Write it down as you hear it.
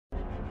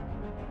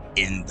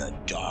In the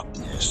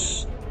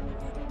darkness,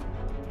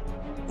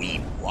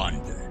 we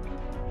wandered,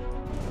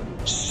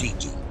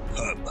 seeking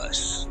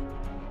purpose,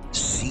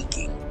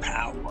 seeking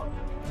power,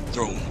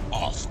 thrown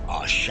off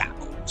our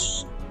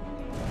shackles.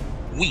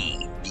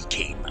 We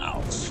became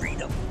our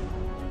freedom.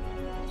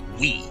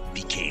 We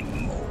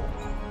became more.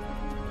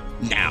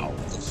 Now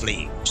the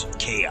flames of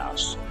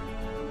chaos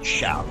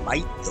shall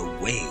light the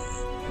way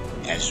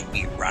as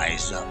we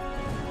rise up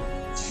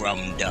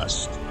from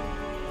dust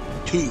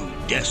to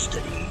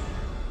destiny.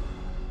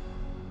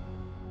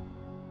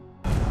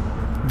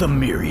 The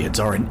Myriads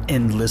are an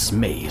endless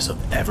maze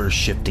of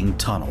ever-shifting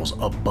tunnels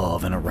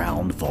above and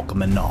around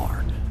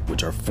Volcaminar,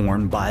 which are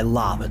formed by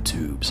lava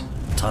tubes,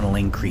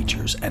 tunneling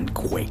creatures, and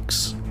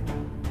quakes.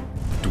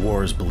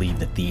 Dwarves believe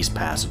that these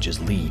passages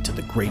lead to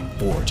the Great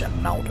Forge at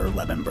Mount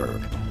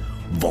Erlebenberg,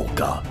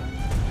 Volca.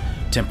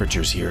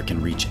 Temperatures here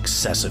can reach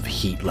excessive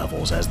heat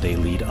levels as they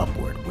lead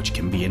upward, which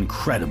can be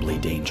incredibly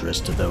dangerous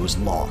to those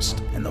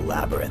lost in the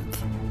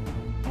labyrinth.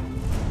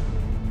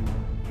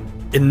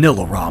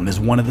 Inilaram is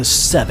one of the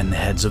 7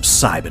 heads of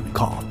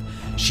Cybenkoff.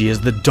 She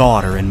is the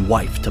daughter and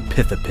wife to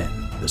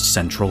Pithapin, the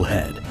central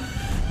head.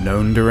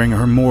 Known during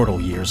her mortal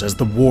years as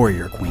the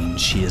Warrior Queen,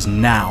 she is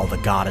now the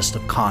goddess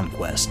of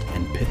conquest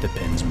and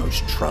Pithapin's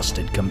most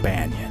trusted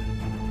companion.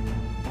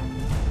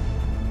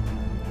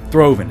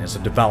 Throvin is a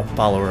devout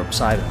follower of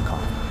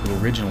Cybenkoff,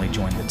 who originally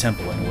joined the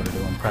temple in order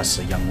to impress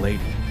a young lady.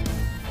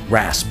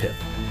 Raspip,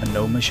 a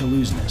gnomish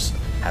illusionist,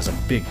 has a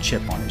big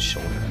chip on his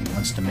shoulder and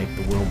wants to make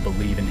the world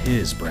believe in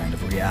his brand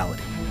of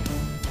reality.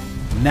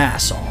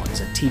 Nassau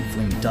is a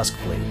tiefling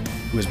duskblade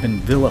who has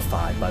been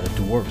vilified by the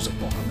dwarves of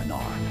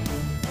Volcaminar.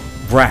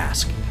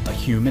 Vrask, a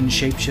human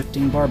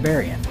shape-shifting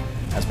barbarian,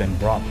 has been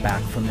brought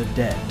back from the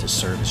dead to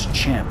serve as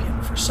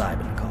champion for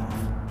Cybenkoff.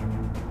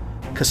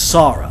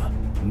 Kasara,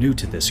 new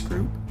to this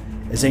group,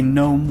 is a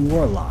gnome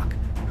warlock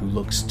who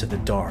looks to the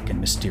dark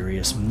and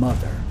mysterious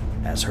Mother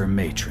as her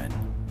matron.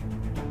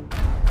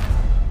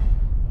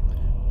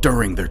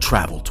 During their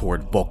travel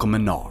toward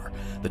Volcaminar,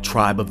 the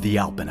tribe of the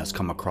Alpen has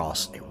come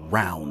across a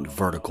round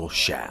vertical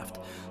shaft,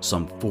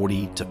 some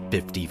 40 to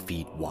 50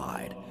 feet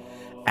wide.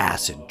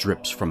 Acid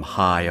drips from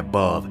high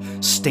above,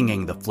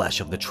 stinging the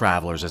flesh of the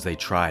travelers as they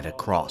try to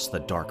cross the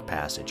dark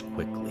passage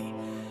quickly.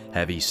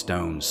 Heavy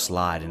stones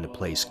slide into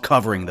place,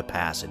 covering the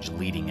passage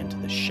leading into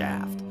the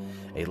shaft.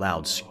 A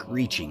loud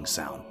screeching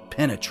sound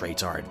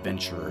penetrates our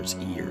adventurers'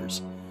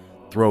 ears.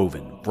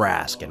 Throvin,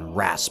 Vrask, and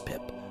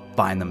Raspip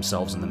find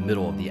themselves in the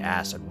middle of the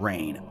acid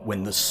rain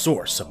when the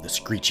source of the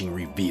screeching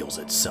reveals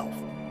itself.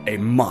 A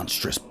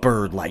monstrous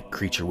bird-like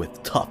creature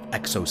with tough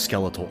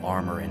exoskeletal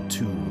armor and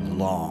 2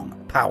 long,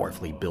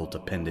 powerfully built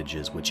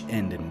appendages which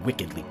end in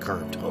wickedly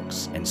curved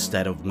hooks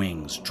instead of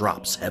wings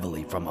drops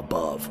heavily from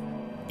above.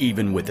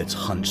 Even with its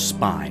hunched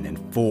spine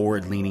and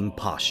forward-leaning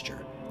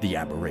posture, the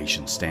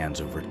aberration stands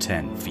over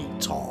 10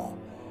 feet tall.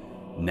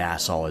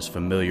 Nassau is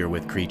familiar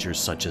with creatures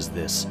such as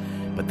this,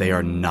 but they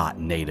are not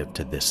native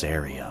to this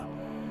area.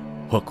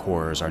 Hook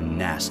horrors are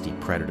nasty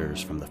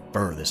predators from the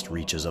furthest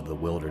reaches of the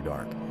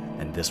Wilderdark,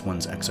 and this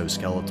one's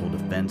exoskeletal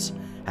defense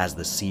has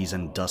the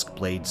seasoned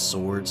Duskblade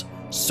swords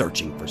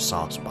searching for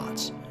soft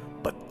spots,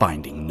 but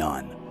finding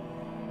none.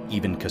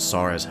 Even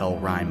Kasara's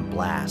Hellrime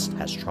Blast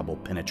has trouble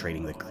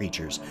penetrating the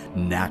creature's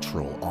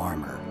natural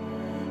armor.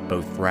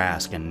 Both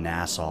Vrask and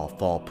Nassau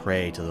fall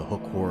prey to the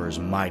hook horror's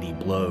mighty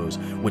blows,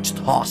 which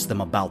toss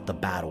them about the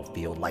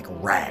battlefield like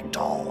rag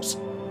dolls.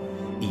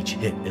 Each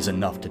hit is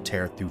enough to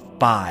tear through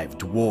 5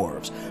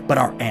 dwarves, but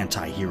our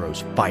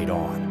anti-heroes fight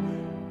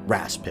on.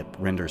 Raspip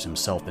renders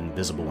himself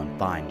invisible and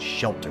finds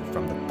shelter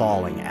from the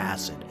falling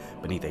acid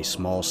beneath a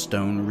small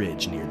stone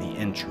ridge near the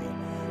entry,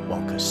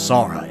 while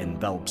Kasara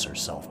envelops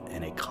herself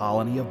in a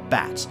colony of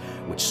bats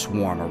which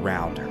swarm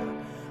around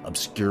her,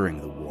 obscuring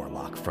the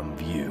warlock from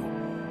view.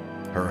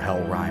 Her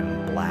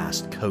Hellrime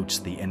Blast coats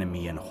the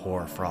enemy in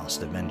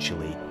hoarfrost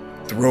eventually.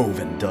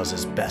 Throvin does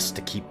his best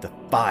to keep the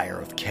fire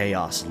of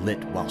chaos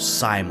lit while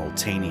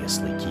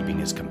simultaneously keeping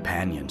his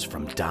companions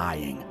from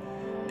dying.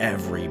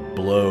 Every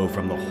blow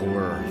from the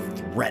horror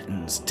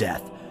threatens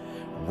death.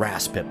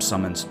 Raspip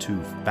summons 2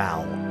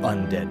 foul,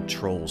 undead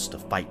trolls to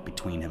fight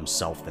between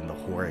himself and the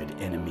horrid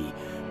enemy,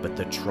 but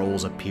the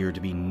trolls appear to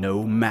be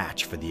no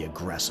match for the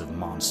aggressive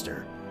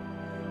monster.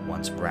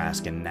 Once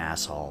Vrask and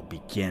Nassau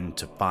begin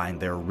to find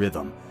their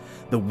rhythm,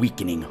 the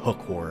weakening hook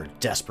horror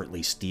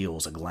desperately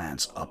steals a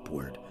glance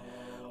upward.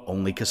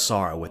 Only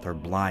Kasara with her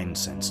blind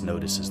sense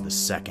notices the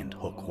second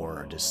hook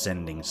horror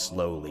descending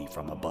slowly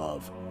from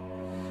above.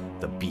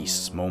 The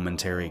beast's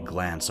momentary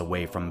glance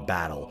away from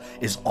battle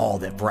is all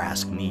that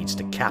Vrask needs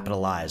to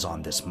capitalize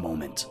on this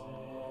moment.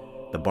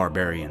 The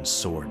barbarian's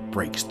sword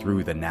breaks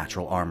through the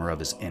natural armor of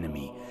his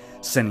enemy,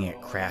 sending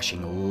it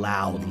crashing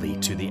loudly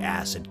to the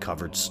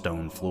acid-covered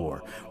stone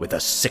floor with a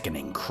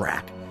sickening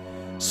crack,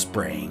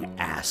 spraying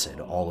acid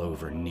all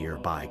over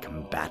nearby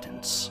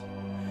combatants.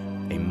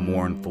 A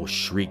mournful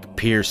shriek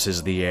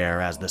pierces the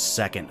air as the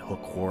second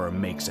hook horror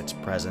makes its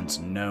presence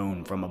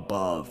known from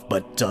above,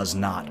 but does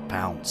not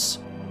pounce.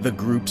 The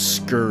group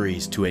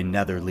scurries to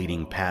another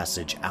leading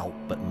passage out,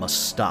 but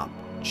must stop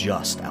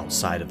just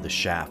outside of the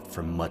shaft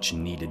for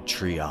much-needed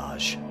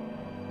triage.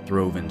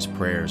 Throvin's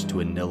prayers to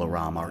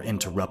Anilaram are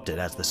interrupted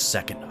as the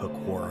second hook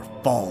horror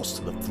falls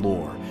to the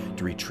floor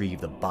to retrieve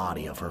the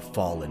body of her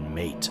fallen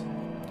mate.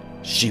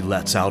 She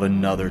lets out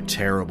another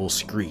terrible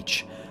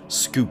screech,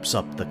 scoops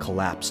up the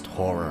collapsed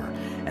horror,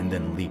 and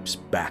then leaps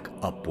back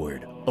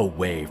upward,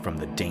 away from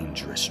the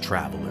dangerous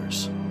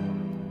travelers.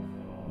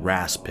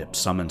 Raspip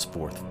summons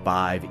forth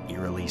 5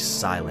 eerily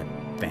silent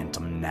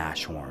phantom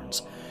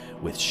Nashorns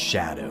with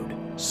shadowed,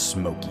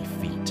 smoky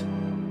feet.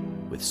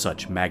 With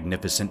such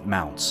magnificent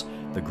mounts,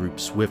 the group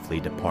swiftly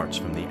departs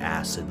from the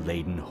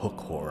acid-laden hook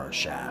horror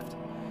shaft.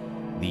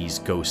 These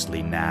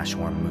ghostly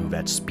Nashorn move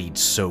at speed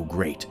so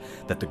great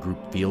that the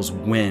group feels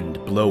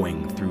wind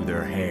blowing through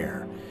their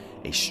hair,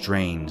 a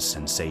strange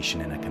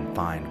sensation in a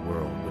confined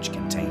world which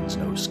contains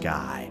no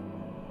sky.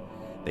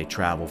 They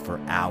travel for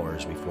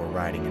hours before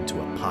riding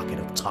into a pocket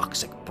of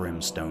toxic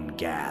brimstone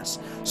gas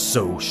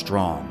so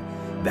strong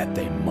that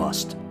they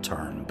must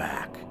turn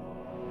back.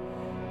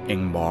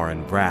 Ingmar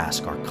and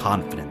Vrask are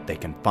confident they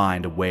can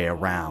find a way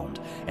around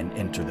and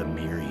enter the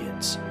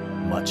myriads,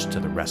 much to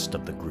the rest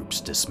of the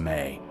group's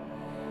dismay.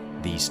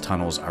 These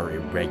tunnels are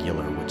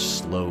irregular, which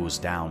slows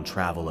down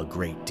travel a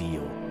great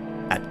deal.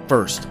 At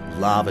first,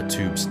 lava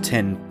tubes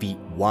 10 feet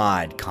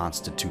wide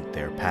constitute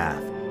their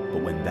path,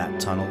 but when that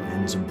tunnel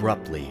ends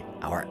abruptly,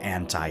 our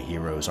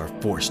anti-heroes are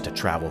forced to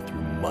travel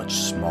through much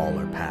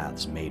smaller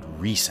paths made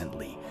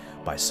recently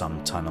by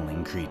some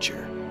tunneling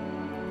creature.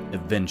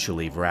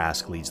 Eventually,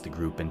 Vrask leads the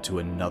group into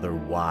another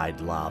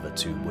wide lava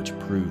tube which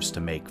proves to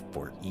make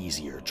for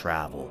easier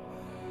travel.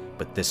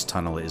 But this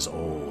tunnel is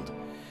old.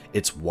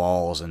 Its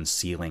walls and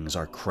ceilings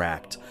are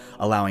cracked,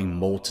 allowing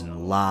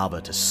molten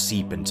lava to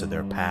seep into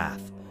their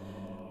path.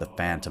 The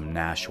phantom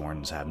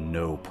Nashorns have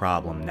no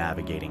problem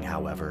navigating,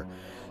 however,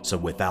 so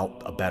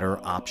without a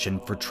better option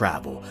for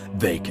travel,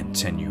 they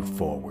continue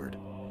forward.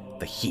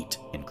 The heat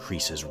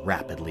increases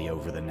rapidly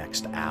over the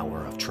next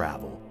hour of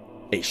travel.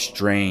 A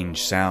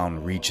strange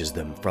sound reaches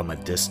them from a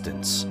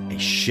distance, a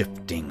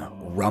shifting,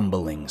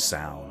 rumbling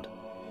sound.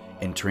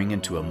 Entering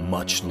into a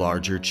much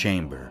larger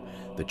chamber,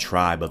 the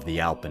tribe of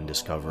the Alpen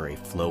discover a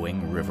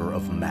flowing river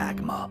of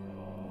magma.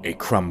 A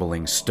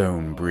crumbling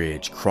stone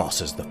bridge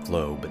crosses the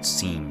flow but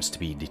seems to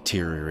be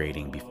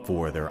deteriorating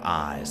before their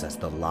eyes as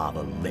the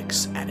lava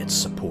licks at its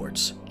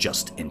supports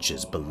just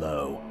inches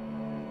below.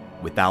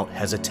 Without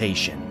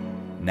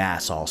hesitation,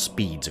 Nassau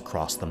speeds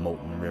across the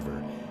molten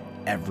river.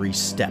 Every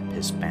step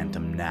his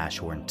phantom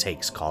Nashorn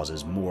takes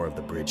causes more of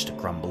the bridge to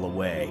crumble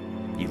away.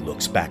 He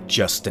looks back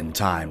just in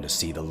time to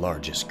see the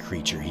largest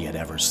creature he had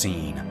ever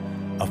seen.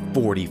 A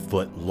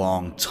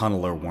 40-foot-long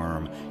tunneler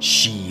worm,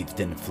 sheathed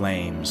in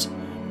flames,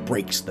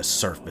 breaks the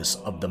surface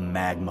of the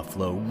magma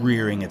flow,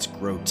 rearing its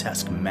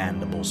grotesque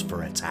mandibles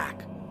for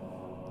attack.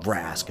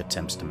 Vrask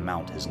attempts to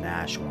mount his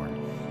Nashorn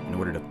in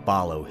order to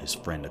follow his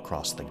friend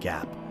across the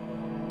gap,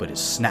 but is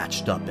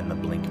snatched up in the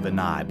blink of an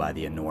eye by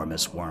the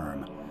enormous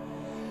worm.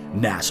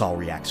 Nassau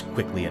reacts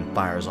quickly and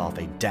fires off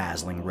a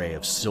dazzling ray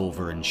of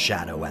silver and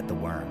shadow at the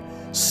worm,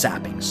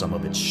 sapping some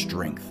of its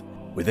strength.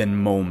 Within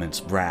moments,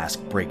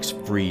 Vrask breaks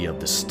free of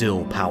the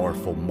still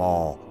powerful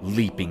maw,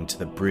 leaping to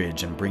the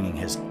bridge and bringing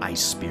his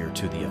ice spear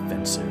to the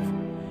offensive.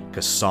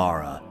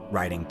 Kasara,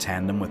 riding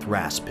tandem with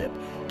Raspip,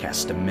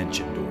 casts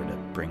Dimension Door to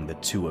bring the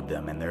two of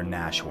them and their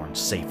Nashorn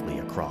safely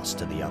across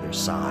to the other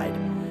side.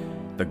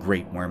 The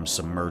great worm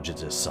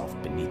submerges itself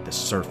beneath the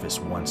surface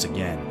once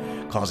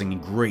again, causing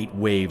great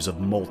waves of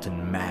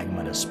molten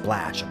magma to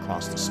splash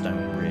across the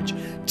stone bridge,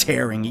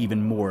 tearing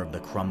even more of the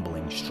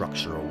crumbling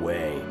structure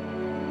away.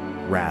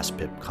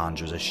 Raspip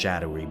conjures a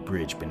shadowy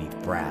bridge beneath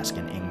Vrask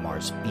and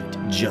Ingmar's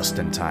feet, just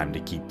in time to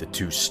keep the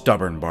two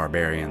stubborn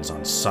barbarians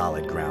on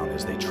solid ground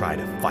as they try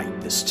to fight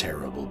this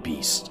terrible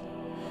beast.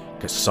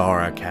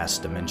 Kasara casts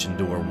Dimension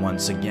Door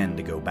once again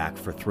to go back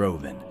for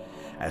Throvin.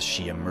 As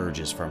she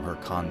emerges from her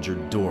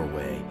conjured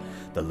doorway,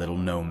 the little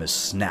gnome is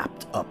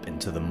snapped up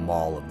into the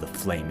maw of the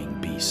flaming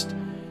beast.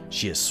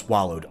 She is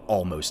swallowed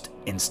almost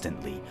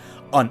instantly,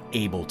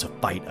 unable to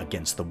fight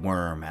against the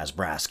worm as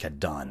Vrask had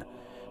done.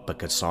 But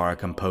Kasara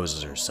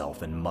composes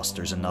herself and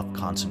musters enough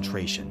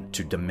concentration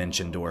to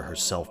Dimension Door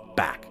herself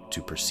back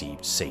to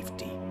perceived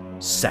safety,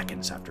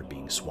 seconds after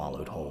being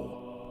swallowed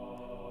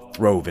whole.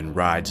 Throvin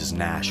rides his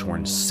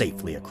Nashorn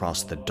safely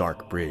across the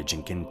dark bridge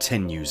and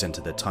continues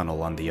into the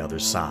tunnel on the other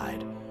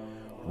side.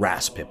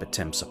 Raspip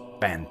attempts a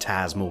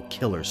phantasmal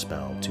killer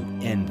spell to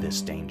end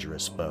this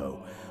dangerous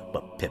foe,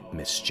 but Pip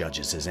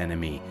misjudges his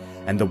enemy,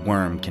 and the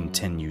worm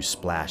continues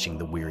splashing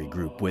the weary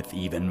group with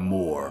even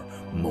more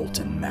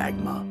molten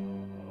magma.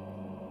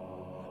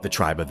 The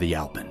tribe of the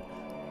Alpen,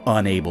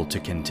 unable to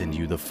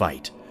continue the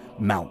fight,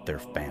 mount their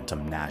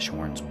phantom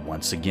Nashorns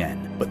once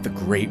again, but the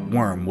great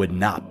worm would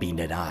not be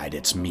denied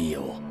its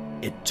meal.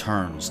 It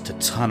turns to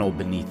tunnel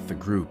beneath the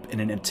group in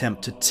an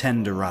attempt to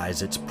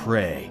tenderize its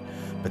prey,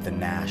 but the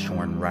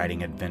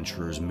Nashorn-riding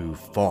adventurers move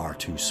far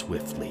too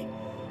swiftly.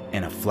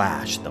 In a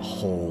flash, the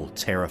whole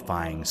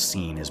terrifying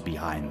scene is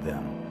behind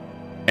them.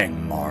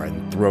 Ingmar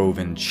and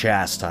Throvin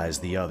chastise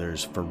the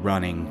others for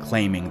running,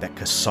 claiming that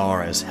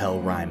Kasara's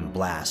Hellrime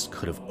blast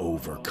could have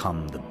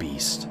overcome the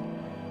beast.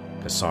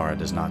 Kasara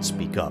does not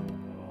speak up,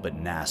 but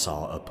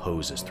Nassau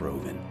opposes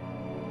Throvin,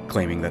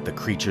 claiming that the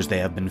creatures they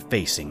have been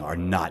facing are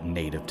not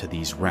native to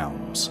these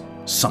realms.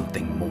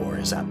 Something more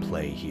is at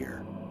play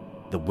here.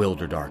 The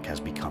Wilderdark has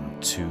become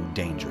too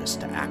dangerous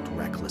to act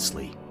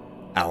recklessly.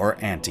 Our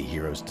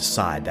anti-heroes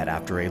decide that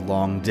after a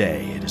long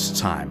day, it is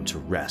time to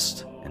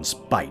rest, in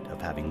spite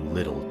of having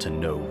little to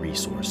no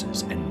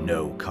resources and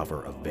no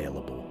cover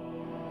available.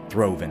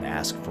 Throvin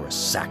asks for a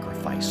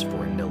sacrifice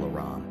for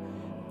Anilaram.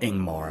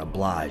 Ingmar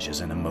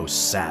obliges in a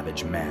most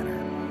savage manner.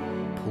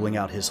 Pulling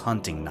out his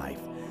hunting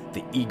knife,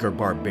 the eager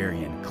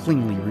barbarian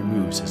cleanly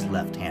removes his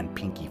left-hand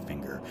pinky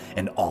finger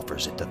and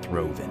offers it to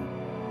Throvin.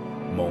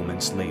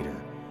 Moments later,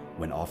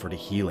 when offered a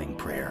healing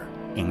prayer,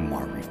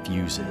 Ingmar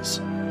refuses,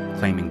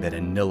 claiming that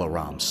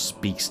Anilaram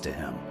speaks to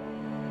him.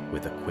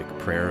 With a quick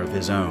prayer of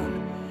his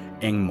own,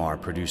 Ingmar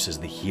produces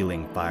the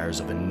healing fires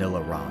of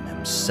Anilaram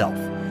himself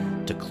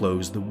to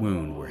close the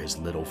wound where his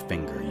little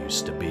finger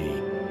used to be.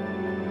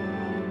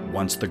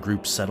 Once the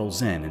group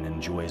settles in and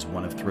enjoys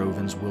one of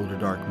Throvin's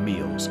Wilderdark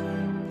meals,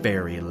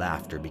 fairy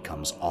laughter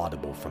becomes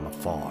audible from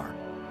afar.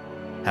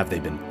 Have they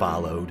been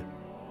followed?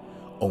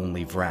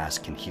 Only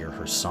Vrask can hear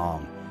her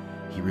song.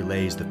 He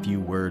relays the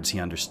few words he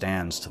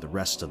understands to the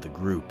rest of the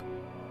group.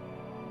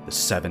 The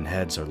 7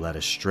 heads are led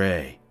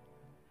astray.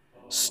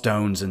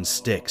 Stones and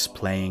sticks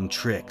playing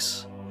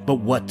tricks. But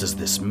what does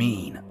this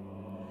mean?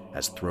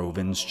 Has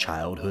Throvin's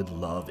childhood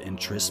love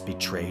interest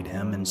betrayed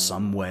him in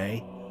some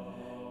way?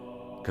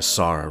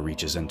 Kasara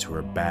reaches into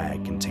her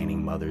bag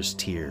containing Mother's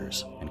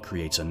tears and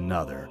creates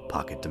another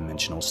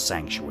pocket-dimensional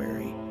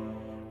sanctuary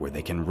where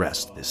they can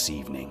rest this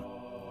evening.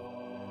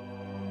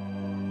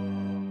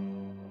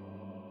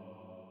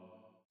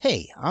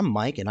 Hey, I'm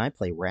Mike and I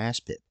play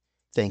Raspip.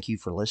 Thank you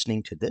for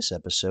listening to this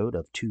episode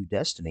of To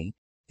Destiny.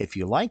 If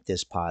you like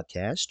this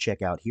podcast,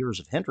 check out Heroes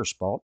of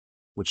Henterspalt,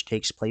 which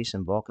takes place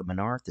in Vulcan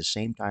Minar at the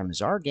same time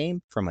as our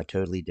game from a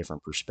totally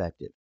different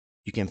perspective.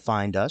 You can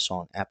find us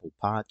on Apple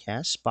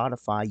Podcasts,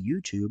 Spotify,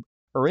 YouTube,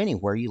 or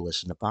anywhere you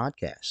listen to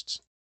podcasts.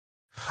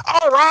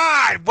 All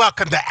right,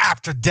 welcome to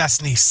After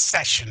Destiny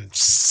Session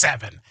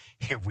 7.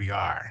 Here we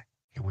are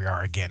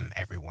again,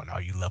 everyone,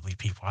 all you lovely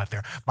people out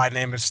there. My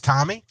name is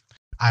Tommy.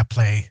 I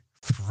play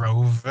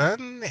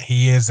Throvin.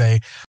 He is a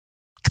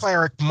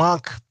cleric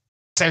monk,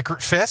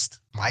 Sacred Fist.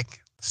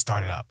 Mike,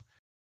 start it up.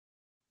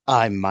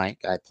 I'm Mike.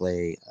 I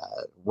play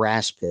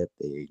Raspip,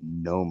 a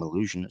gnome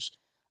illusionist.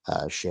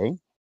 Shay?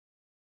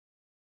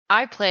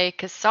 I play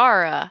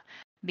Kasara,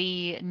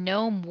 the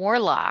gnome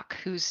warlock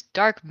whose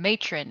dark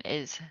matron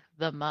is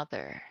the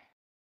mother.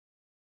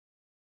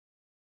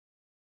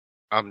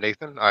 I'm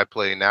Nathan. I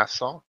play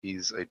Nassau.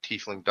 He's a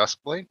tiefling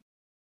duskblade.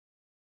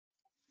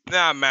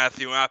 I'm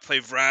Matthew, and I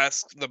play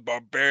Vrask, the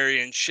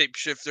barbarian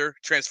shapeshifter,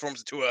 transforms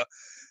into a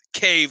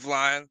cave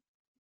lion.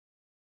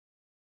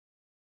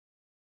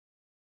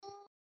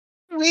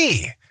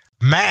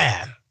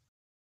 Man,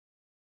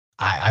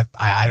 I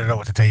don't know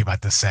what to tell you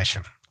about this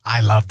session.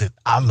 I loved it.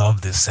 I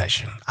love this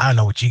session. I don't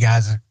know what you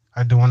guys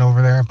are doing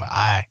over there, but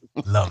I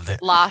loved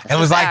it. Lots It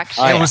was of like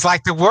action. it was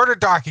like the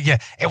Wilderdark again.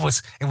 It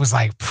was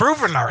like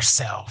proving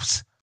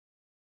ourselves.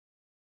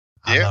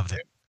 I Yeah. loved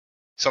it.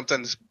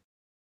 Something's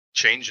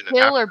changing and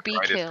Kill happening, or be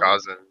right? It's killed.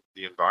 causing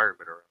the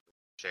environment around it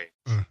to change.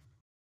 Mm.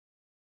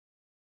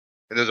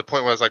 And there's a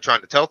point where I was like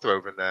trying to tell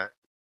Throvin that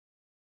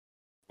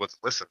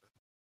wasn't listening.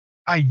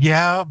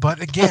 Yeah,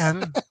 but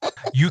again,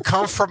 you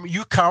come from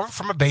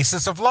a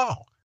basis of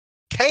law.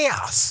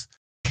 Chaos.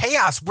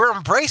 We're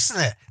embracing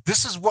it.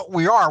 This is what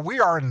we are. We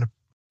are in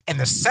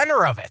the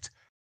center of it.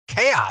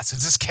 Chaos.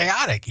 It's just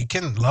chaotic. You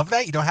can love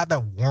that. You don't have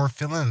that warm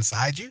feeling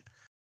inside you.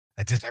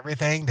 That just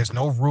everything. There's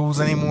no rules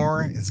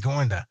anymore. It's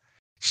going to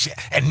shit.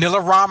 And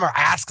Nilaram are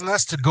asking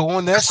us to go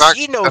on this.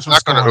 She knows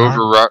what's going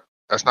on.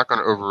 That's not going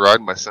to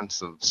override my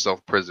sense of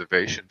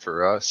self-preservation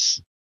for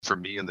us, for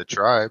me and the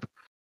tribe.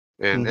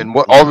 And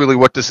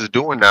what this is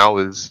doing now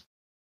is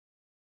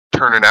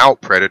turning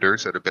out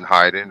predators that have been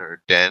hiding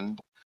or denned,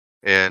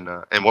 and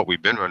what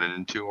we've been running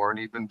into aren't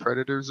even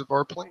predators of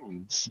our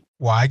planes.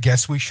 Well, I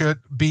guess we should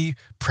be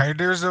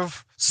predators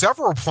of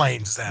several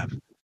planes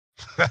then.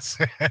 That's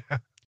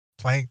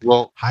playing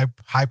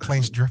high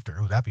planes drifter.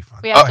 Oh, that'd be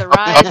fun. We have to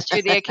rise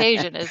to the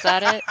occasion. Is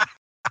that it?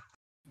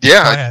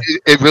 Yeah,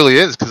 it really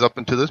is, because up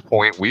until this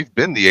point, we've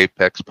been the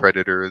apex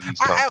predator of these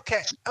times.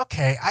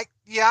 Okay.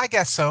 I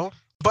guess so.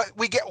 But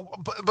we get,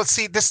 but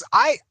see, this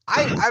I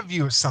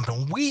view as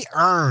something we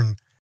earn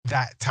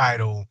that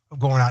title of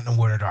going out in the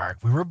Wilderdark.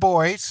 We were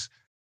boys,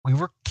 we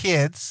were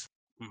kids,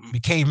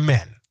 became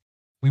men.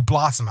 We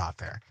blossom out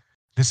there.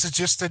 This is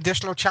just an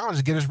additional challenge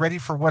to get us ready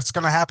for what's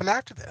going to happen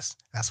after this.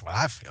 That's what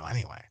I feel,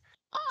 anyway.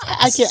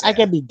 I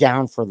can be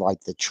down for like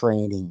the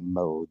training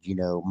mode,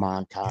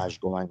 montage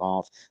going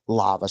off,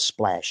 lava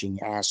splashing,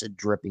 acid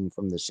dripping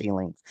from the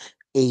ceiling,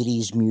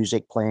 80s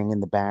music playing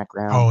in the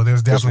background. Oh,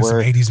 there's definitely some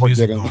 80s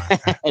music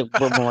going.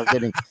 We're more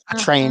getting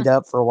trained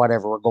up for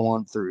whatever we're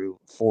going through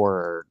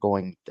for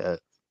going to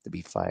to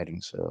be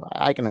fighting. So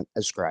I can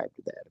ascribe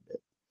to that a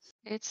bit.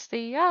 It's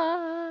the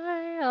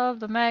eye of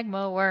the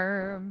magma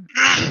worm.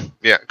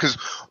 Yeah, because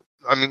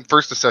I mean,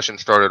 first the session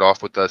started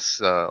off with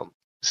us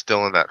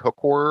still in that hook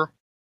horror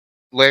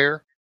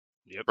layer,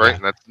 Yep. right? Yeah.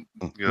 And that's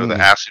the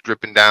acid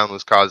dripping down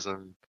was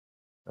causing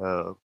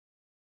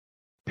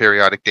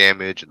periodic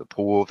damage, and the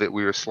pool that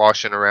we were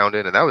sloshing around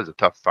in, and that was a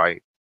tough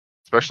fight,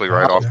 especially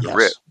right off the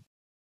rip.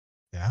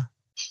 Yeah.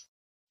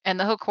 And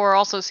the hook core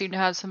also seemed to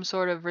have some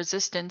sort of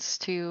resistance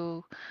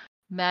to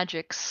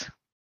magics,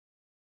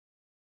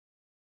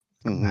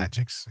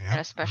 Magics. Yeah. and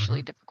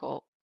especially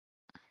difficult.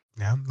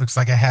 Yeah. Looks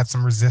like it had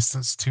some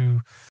resistance to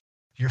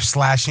your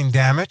slashing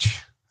damage.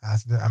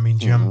 I mean,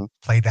 Jim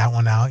played that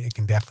one out. You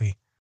can definitely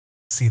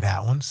see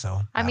that one.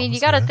 So I mean,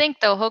 you got to think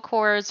though, hook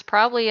horrors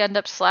probably end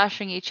up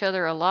slashing each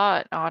other a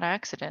lot on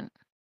accident,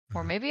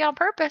 or maybe on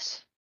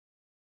purpose,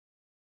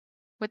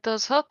 with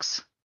those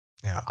hooks.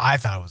 Yeah, I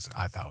thought it was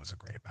a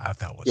great. I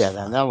thought it was. Yeah,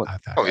 fun. that was. I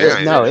thought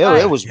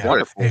It was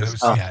wonderful. It was,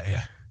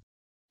 yeah.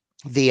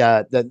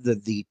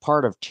 The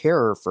part of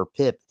terror for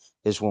Pip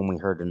is when we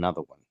heard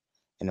another one,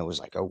 and it was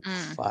like, oh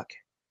fuck,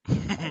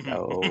 like,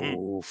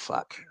 oh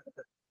fuck.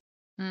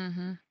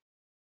 Mm-hmm.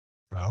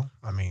 Well,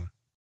 I mean,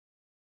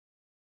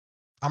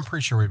 I'm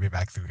pretty sure we'll be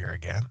back through here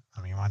again.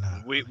 I mean, why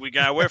not? We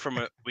got away from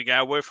it. We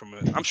got away from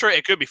it. I'm sure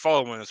it could be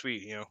following us.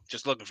 We,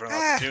 just looking for an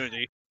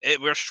opportunity.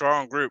 We're a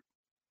strong group.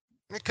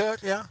 It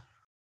could, yeah.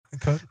 It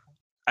could.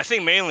 I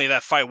think mainly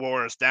that fight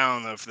wore us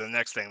down though, for the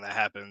next thing that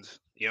happened.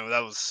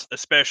 That was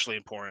especially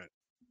important.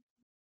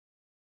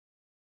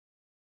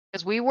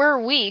 Because we were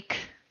weak.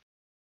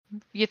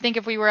 You think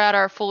if we were at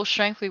our full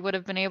strength, we would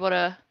have been able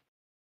to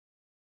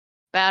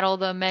battle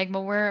the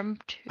magma worm?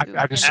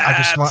 I just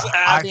want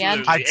absolutely.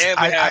 And we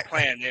had a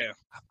plan. Yeah.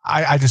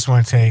 I just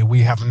want to say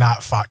we have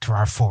not fought to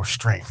our full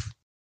strength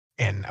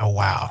in a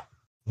while.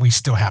 We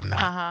still have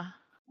not.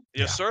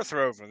 Yes, sir,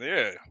 Throven.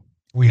 Yeah.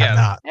 We have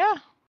not. Yeah.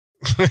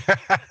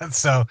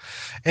 So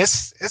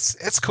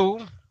it's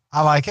cool.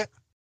 I like it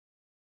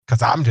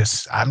because I'm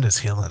just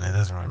healing. It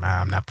doesn't really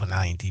matter. I'm not putting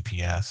out any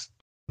DPS.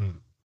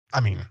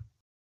 I mean,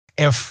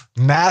 if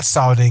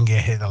Nassau didn't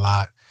get hit a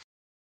lot,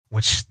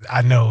 which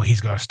I know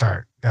he's gonna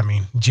start. I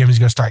mean, Jim's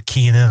gonna start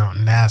keying in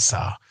on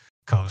Nassau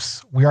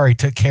because we already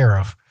took care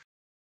of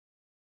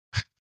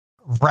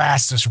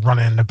Rask just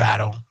running into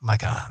battle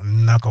like a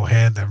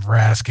knucklehead that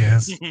Rask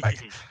is.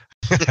 Like.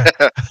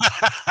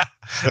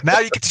 Now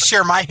you get to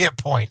share my hit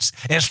points.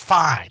 It's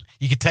fine.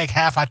 You can take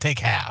half, I take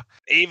half.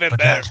 Even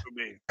better for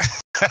me.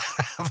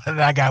 But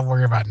I got to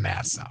worry about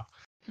Nassau.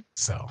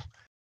 So,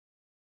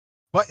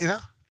 but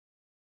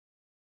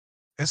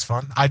it's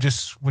fun. I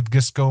just would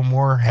go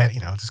more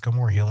go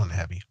more healing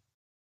heavy.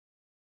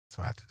 That's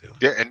what I have to do.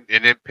 Yeah,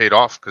 and it paid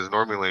off because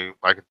normally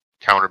I could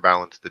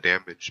counterbalance the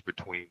damage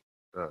between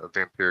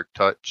Vampiric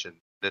Touch and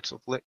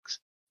Nitzelflix.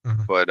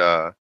 But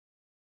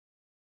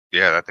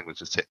yeah, that thing was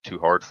just hit too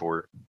hard for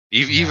it.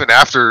 Even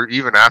after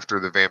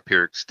the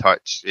Vampiric's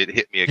touch, it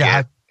hit me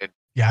again.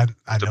 I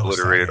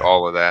obliterated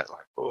all of that.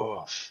 Like,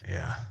 oh.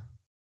 Yeah.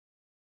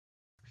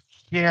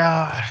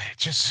 Yeah,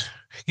 just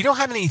you don't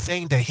have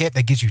anything to hit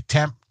that gives you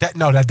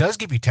that does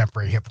give you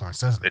temporary hit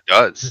points, doesn't it? It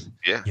does.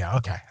 Yeah. Yeah.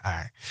 Okay. All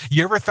right.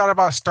 You ever thought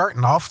about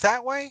starting off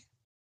that way,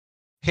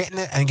 hitting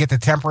it and get the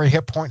temporary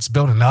hit points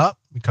building up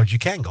because you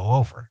can go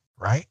over,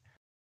 right?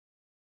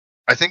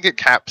 I think it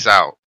caps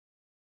out.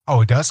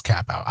 Oh, it does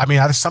cap out. I mean,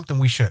 that is something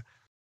we should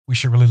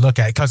really look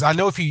at because I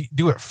know if you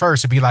do it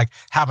first, it'd be like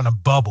having a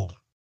bubble,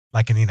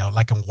 like in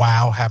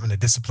WoW, having a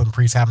discipline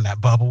priest, having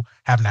that bubble,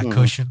 having that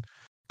cushion.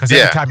 Because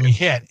every time you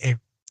hit,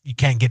 you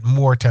can't get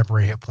more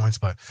temporary hit points.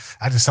 But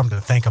that's just something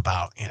to think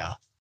about,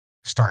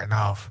 starting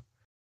off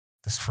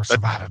just for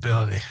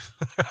survivability.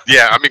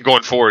 Yeah, I mean,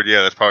 going forward,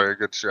 that's probably a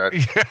good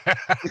strategy.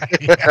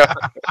 Yeah.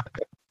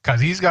 Because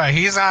he's not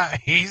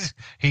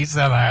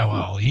like,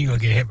 well, you're going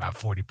to get hit by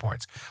 40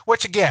 points.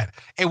 Which, again,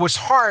 it was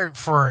hard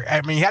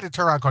he had to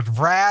turn around because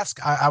Rask,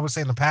 I would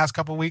say in the past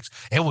couple of weeks,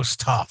 it was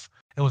tough.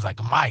 It was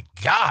like, my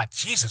God,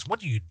 Jesus,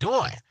 what are you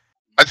doing?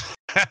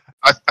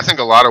 I think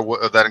a lot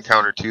of that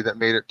encounter, too, that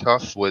made it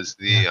tough was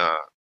the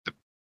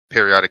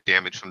periodic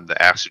damage from the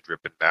acid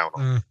dripping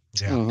down.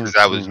 Because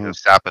that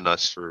was sapping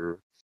us for,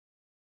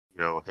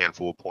 a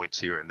handful of points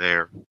here and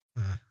there.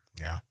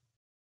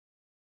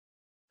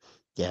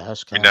 Yeah,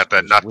 that's kind of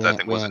that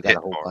thing wasn't hit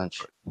hard.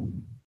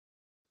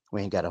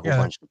 We ain't got a whole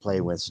bunch to play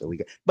with,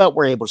 but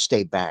we're able to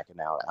stay back and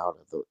out of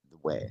the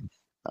way.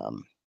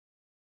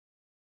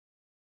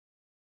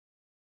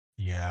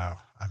 Yeah,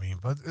 I mean,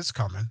 but it's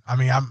coming. I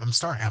mean, I'm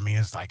starting. I mean,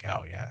 it's like,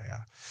 oh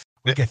yeah,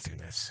 we get through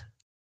this.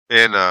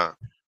 And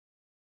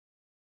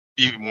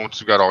even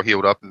once we got all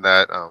healed up in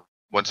that,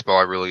 one spell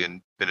I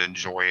really been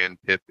enjoying,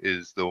 Pip,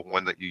 is the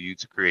one that you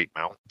use to create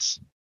mounts.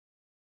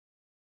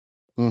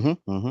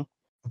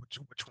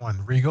 Which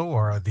one, Regal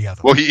or the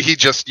other? Well, he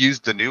just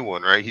used the new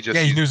one, right? He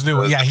used the new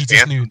one. Yeah, he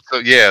just knew.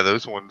 So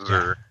those ones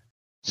are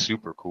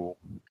super cool.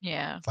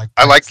 Yeah,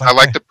 I like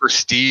the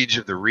prestige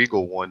of the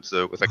Regal ones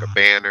though, with like a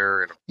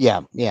banner and.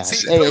 Yeah.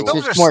 See,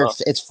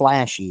 it's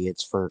flashy.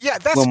 It's for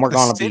when we're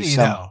going to be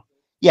some.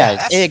 Yeah,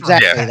 that's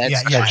exactly. right. That's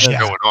Yeah, That's yeah,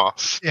 showing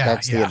off.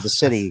 that's yeah. the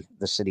city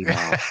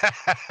mount.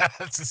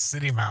 That's the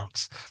city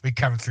mounts. We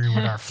come through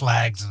with our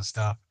flags and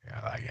stuff.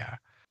 Yeah.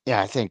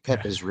 Yeah, I think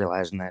Pip Yeah. is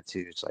realizing that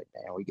too. It's like,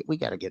 man, we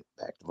got to get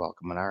back to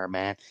Volcamanara,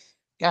 man.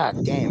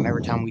 God damn!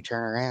 Every time we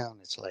turn around,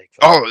 it's like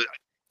fucking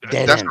Oh,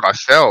 dead that's end. what I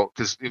felt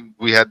because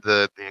we had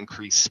the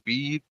increased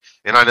speed,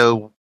 and I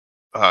know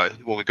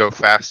when we go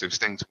fast, there's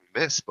things we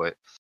miss, but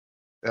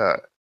uh,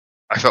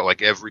 I felt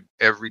like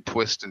every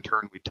twist and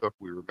turn we took,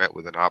 we were met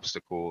with an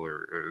obstacle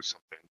or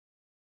something.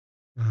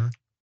 hmm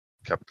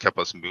Kept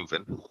us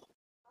moving.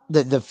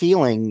 The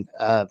feeling,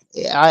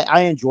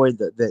 I enjoyed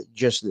the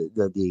just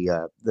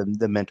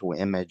the mental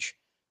image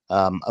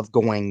of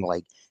going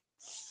like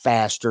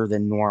faster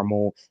than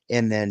normal,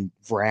 and then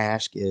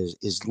Vrask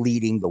is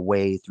leading the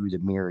way through the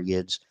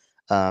myriads.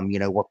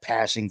 We're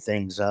passing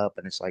things up,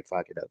 and it's like,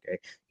 fuck it, okay.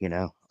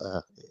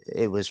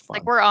 It was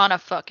Like fun. we're on a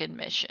fucking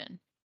mission.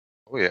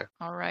 Oh yeah.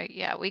 All right,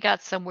 yeah, we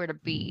got somewhere to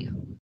be.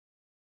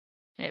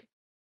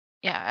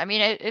 I mean,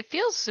 it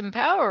feels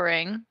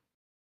empowering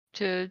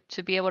to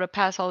be able to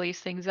pass all these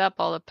things up,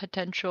 all the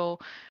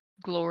potential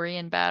glory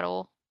in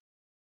battle.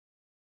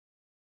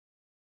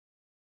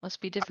 Must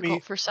be I difficult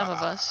mean, for some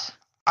of us.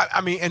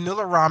 I mean, and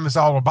Nilaram is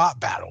all about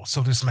battle,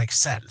 so this makes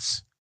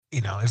sense.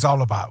 It's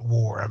all about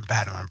war and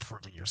battle and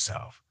proving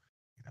yourself.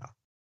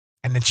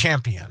 And the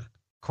champion, of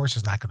course,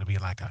 is not going to be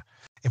like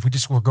if we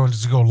just were going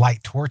to go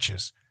light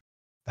torches,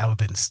 that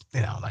would have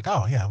been, like,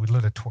 oh yeah, we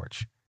lit a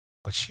torch,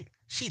 but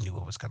she knew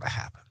what was going to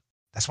happen.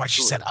 That's why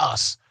she said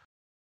us,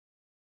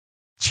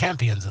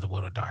 champions of the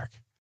World of Dark.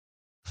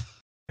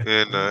 And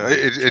it's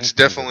Champions of the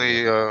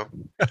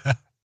definitely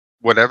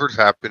whatever's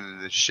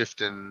happening is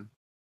shifting.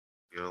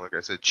 Like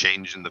I said,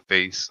 changing the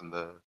face and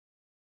the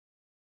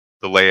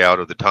layout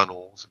of the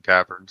tunnels and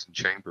caverns and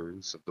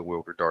chambers of the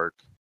Wilder Dark.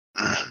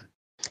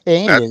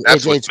 And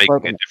That's what's it's making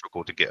broken. it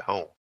difficult to get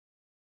home.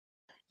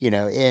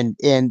 And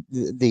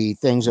the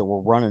things that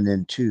we're running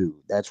into.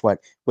 That's what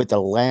with the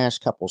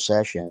last couple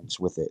sessions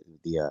with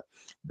the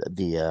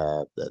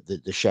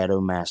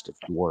Shadow Mastiff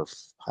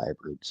Dwarf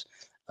hybrids.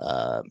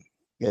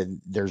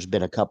 And there's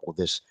been a couple of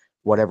this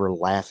whatever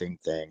laughing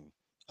thing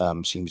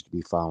seems to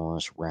be following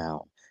us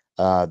around.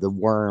 The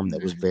worm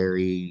that was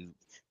very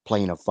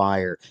plain of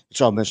fire.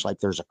 It's almost like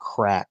there's a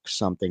crack,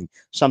 something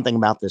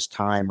about this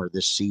time or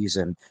this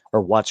season or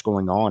what's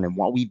going on and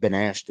what we've been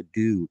asked to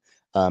do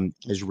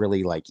is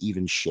really like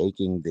even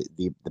shaking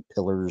the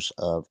pillars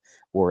of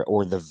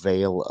or the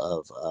veil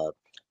of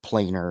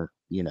planar,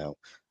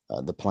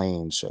 the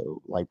plane.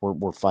 So like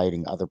we're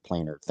fighting other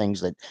planar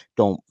things that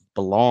don't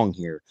belong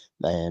here.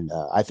 And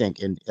I think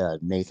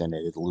Nathan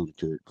had alluded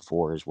to it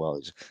before as well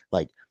as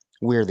like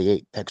we're the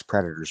apex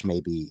predators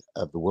maybe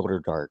of the Wilder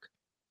Dark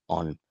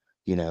on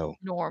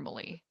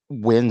Normally.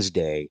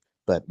 Wednesday,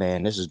 but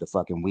man, this is the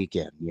fucking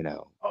weekend. Shit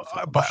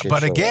But show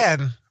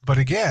up.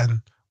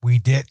 again, we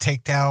did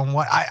take down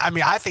what I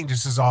mean. I think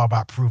this is all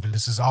about proving.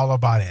 This is all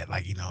about it.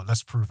 Like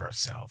let's prove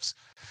ourselves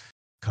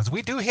because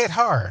we do hit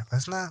hard.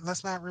 Let's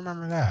not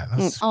remember that.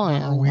 Let's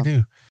remember we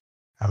do.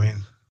 I mean,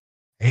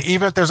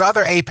 even if there's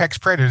other apex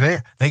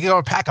predators, they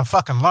go pack a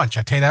fucking lunch.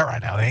 I tell you that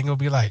right now. They ain't gonna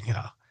be like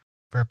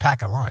better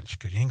pack a lunch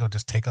because you ain't gonna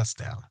just take us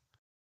down.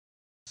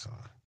 So,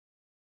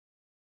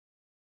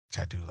 which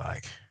I do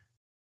like.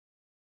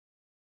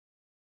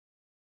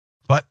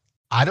 But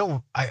I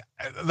don't.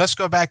 Let's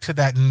go back to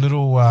that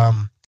little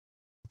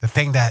the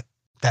thing that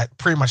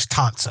pretty much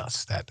taunts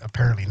us that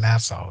apparently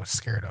Nassau is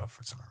scared of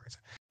for some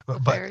reason.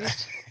 But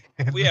Fairies.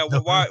 Well, yeah.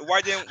 Well,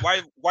 why didn't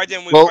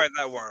we Well, fight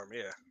that worm?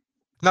 Yeah.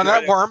 no, Why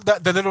not worm.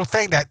 The little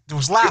thing that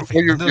was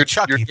laughing. Well, The little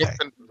Chucky thing.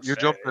 you're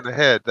jumping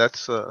ahead.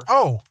 That's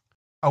Oh,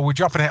 we're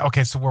jumping in.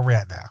 Okay, so where we're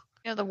at now?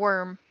 Yeah, the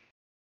worm.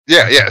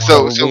 yeah. That's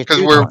So one. because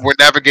We- we're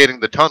navigating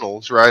the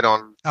tunnels right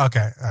on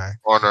Okay, all right.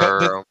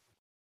 our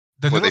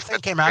The where little they thing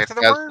fed came the after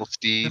the phantasmal worm. The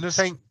steeds. little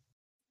thing.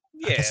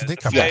 I guess Yeah. it did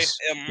the come face,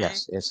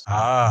 Yes.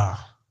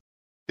 Ah.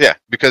 Yeah,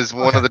 because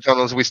one Okay. of the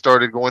tunnels we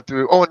started going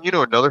through. Oh, and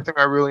another thing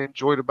I really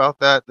enjoyed about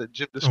that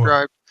Jim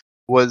described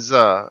was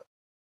the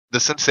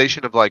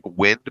sensation of like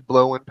wind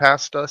blowing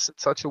past us in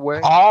such a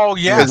way. Oh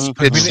yes,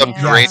 Mhm. It's Mhm.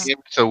 subterranean,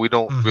 so we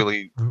don't Mhm.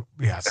 really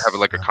Yes. have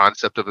like a Yeah.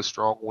 concept of a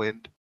strong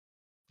wind.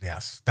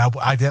 Yes, that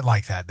I did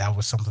like that. That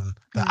was something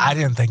that I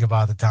didn't think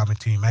about at the time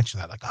until you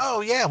mentioned that. Like,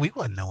 oh yeah, we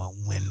wouldn't know what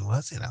wind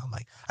was.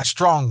 Like a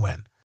strong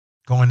wind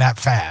going that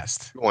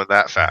fast. Going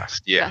that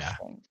fast, yeah.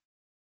 Gusting.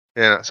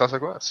 Yeah, so I was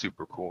like, well, that's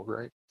super cool,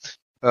 right?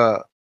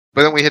 But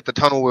then we hit the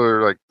tunnel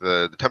where like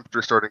the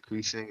temperature started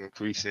increasing,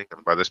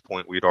 and by this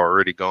point we'd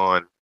already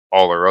gone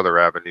all our other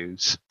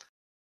avenues,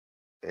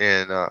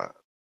 and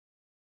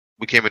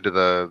we came into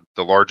the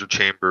larger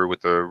chamber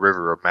with a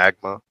river of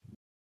magma,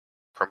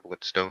 crumbling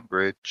stone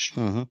bridge.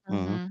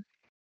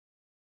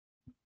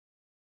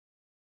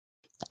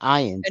 I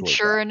enjoyed And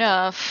sure that.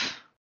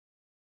 enough,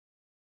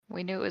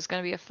 we knew it was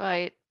going to be a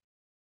fight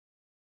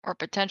or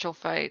potential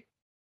fight.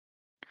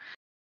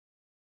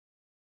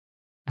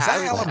 Is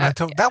that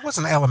elemental? That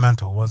wasn't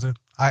elemental, was it?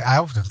 I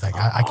often think.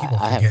 I keep on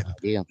I have no forgetting.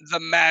 idea. The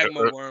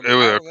magma worm. It I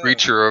was a don't know.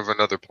 creature of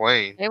another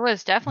plane. It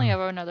was definitely of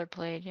another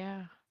plane,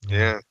 yeah.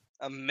 Yeah,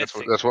 A that's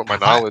mythic. what my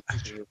knowledge.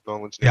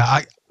 Knowledge Yeah,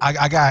 nature.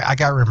 I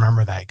got to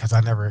remember that because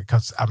I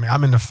mean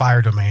I'm in the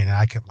fire domain and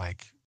I can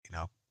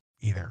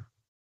either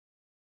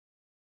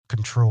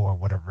control or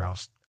whatever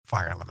else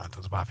fire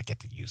elementals, but I forget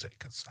to use it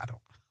because I don't.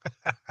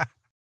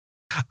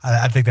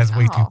 I think that's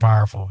way too Oh.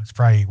 powerful. It's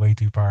probably way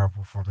too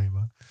powerful for me,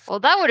 but Well,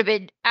 that would have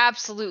been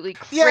absolutely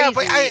crazy Yeah,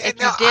 but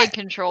if you did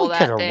control We could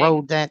that have thing.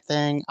 rode that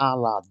thing a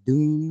la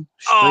Doom.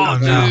 Oh,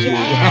 straight no. into-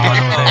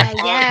 Yeah,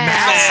 No, Oh, yeah. man,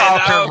 Maxall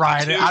that could would be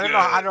ride it. too I don't know.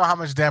 I good. don't know how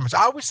much damage.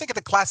 I always think of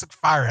the classic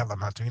fire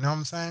elemental. You know what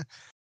I'm saying?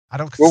 I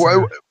don't Well,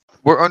 consider.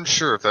 we're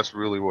unsure if that's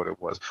really what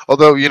it was.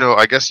 Although,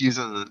 I guess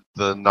using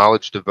the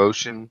knowledge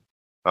devotion,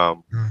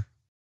 Hmm.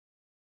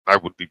 I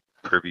would be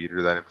privy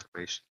to that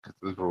information because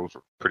those rules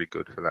were pretty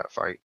good for that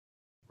fight,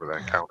 for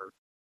that encounter.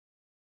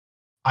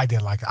 I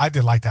did like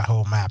that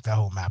whole map. That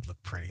whole map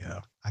looked pretty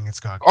though. I think it's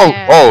got.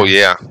 Oh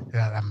yeah.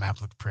 Yeah, that map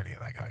looked pretty.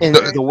 And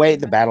The- the way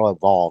the battle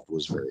evolved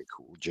was very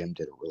cool. Jim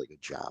did a really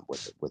good job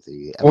with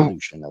the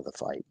evolution of the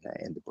fight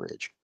and the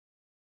bridge.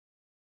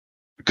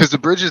 Because the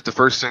bridge is the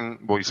first thing.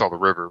 Well, you saw the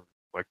river,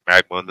 like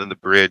magma, and then the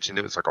bridge, and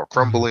it was like all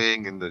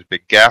crumbling, and there's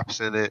big gaps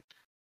in it.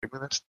 I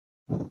mean, that's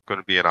going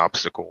to be an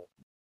obstacle.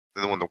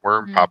 And then when the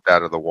worm popped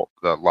out of the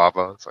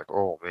lava, it's like,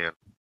 oh man.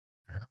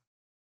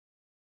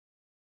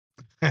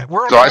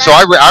 So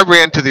I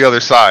ran to the other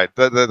side.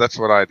 That's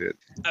what I did.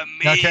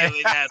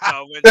 Immediately, that's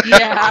all.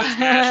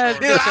 Yeah.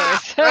 Good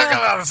choice. Look on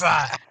the other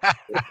side.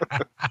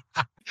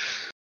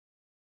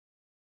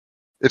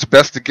 It's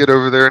best to get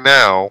over there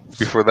now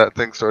before that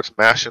thing starts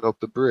mashing up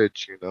the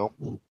bridge.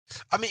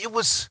 I mean, it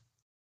was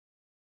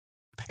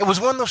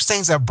one of those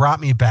things that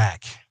brought me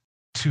back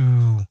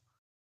to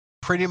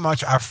pretty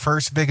much our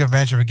first big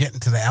adventure of getting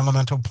to the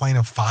elemental plane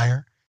of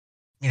fire.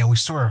 We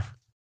sort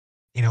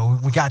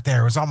of, we got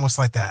there. It was almost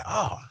like that.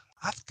 Oh,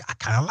 I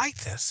kind of like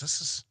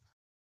this.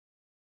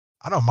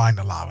 I don't mind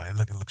the lava. It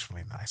looks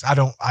really nice.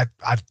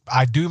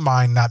 I do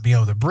mind not being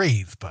able to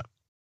breathe, but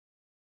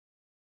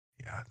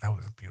yeah, that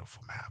was a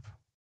beautiful map.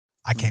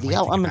 I can't wait The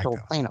to get back elemental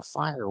there. plane of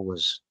fire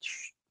was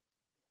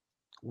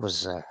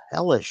a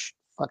hellish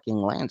fucking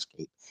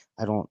landscape.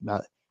 I don't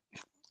know.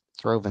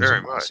 Throven's Very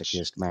a much.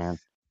 masochist, man.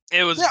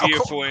 It was Yeah, of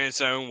beautiful course. in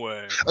its own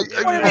way. What do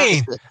you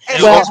mean?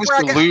 You almost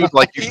allude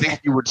like you think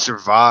you would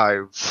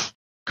survive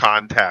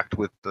contact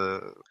with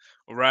the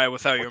Right,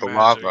 without your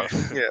lava. magic.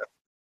 Yeah.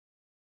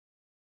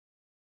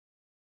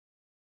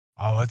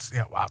 Oh, it's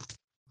wow.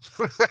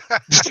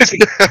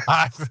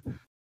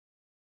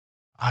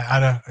 I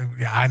don't.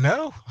 Yeah, I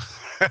know.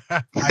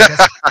 I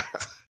guess,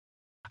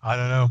 I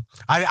don't know.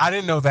 I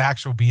didn't know the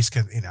actual beast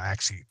can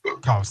actually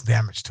cause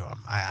damage to him.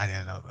 I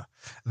didn't know that.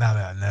 Now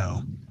that I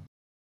know,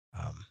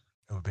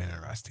 it would be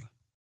interesting.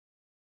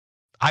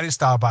 I just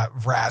thought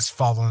about Raz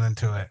falling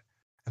into it,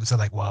 and so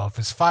well, if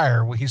it's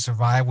fire, will he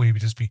survive? Will he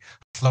just be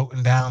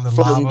floating down the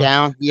lava?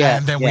 Down, yeah.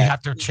 And then we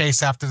have to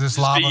chase after this Just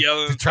be lava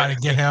yelling to try to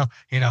get him.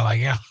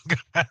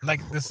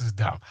 Like this is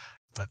dumb.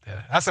 But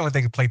that's the only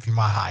thing that played through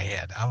my high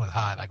head. I was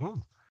high, like,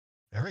 ooh,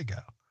 there we go.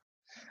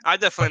 I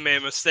definitely made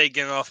a mistake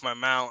getting off my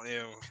mount.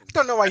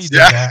 Don't know why you did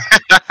that.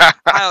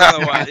 I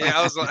don't know why.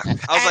 I was like, And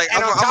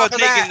on I'm top gonna of take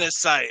that- in this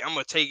site. I'm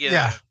gonna take it.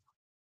 Yeah.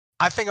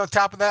 I think on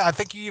top of that, I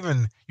think you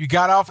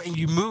got off and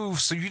you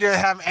moved, so you didn't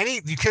have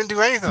you couldn't do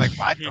anything. Like,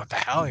 what the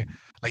hell?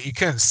 Like, you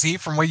couldn't see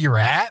from where you were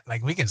at.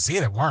 Like, we can see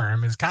the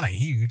worm. It's kind of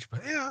huge,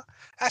 but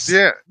that's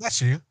you.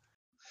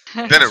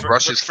 Then it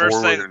rushes First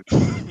forward thing,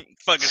 and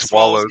fucking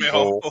swallows swallows me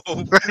whole.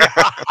 whole.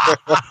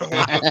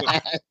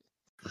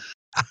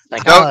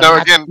 Like, No,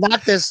 again.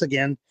 Not this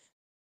again.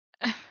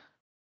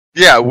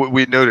 Yeah,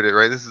 we noted it,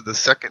 right? This is the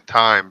second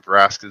time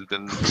Vrask has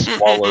been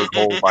swallowed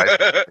whole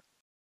by.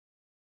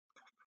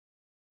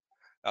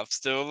 I'm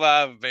still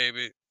alive,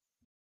 baby.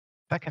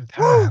 Second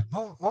time.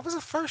 What was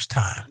the first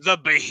time? The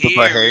Behir.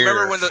 Behir.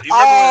 Remember when those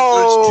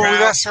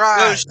That's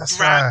right. Those That's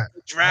right.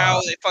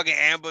 drow, they fucking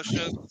ambushed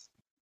us,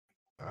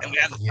 and we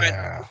had to fight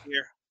them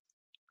here.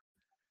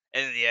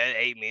 And it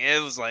ate me.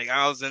 It was like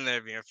I was in there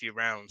a few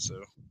rounds,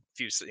 so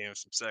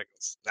some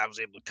seconds. I was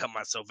able to cut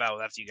myself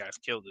out after you guys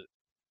killed it.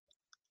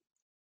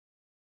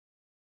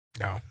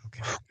 No.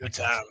 Okay. Good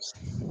times.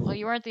 Well,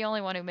 you weren't the only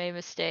one who made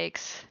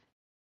mistakes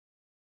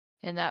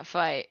in that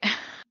fight.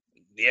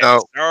 Yeah, No.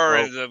 Star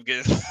ended up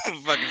getting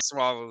fucking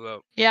swallowed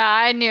up. Yeah,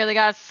 I nearly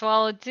got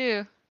swallowed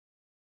too.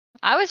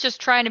 I was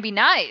just trying to be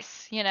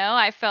nice,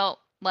 I felt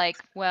like,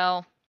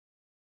 well,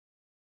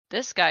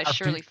 this guy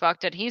surely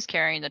fucked it. He's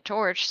carrying the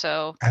torch,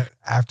 so.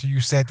 After you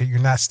said that you're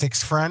not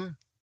Stick's friend,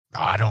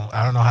 I don't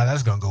know how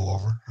that's gonna go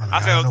over. I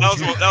felt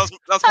that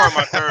was part of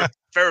my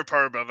favorite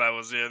part about that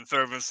was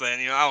Thurman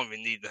saying, I don't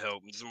even need the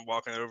help. I'm just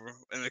walking over,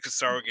 and then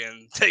Kasar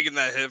again taking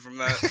that hit from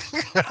that.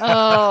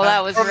 Oh,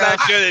 that was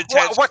rough. Good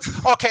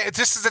intention. Okay,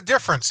 this is a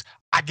difference.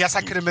 I guess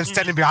I could have been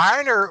standing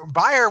behind her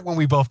by her when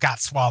we both got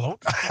swallowed.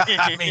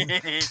 I mean,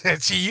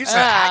 she used to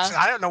action.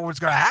 I don't know what's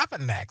gonna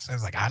happen next. I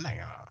was like, I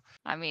know.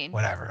 I mean,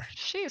 whatever.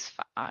 She's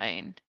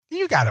fine.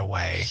 You got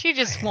away. She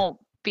just won't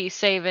be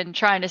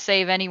trying to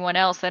save anyone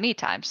else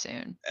anytime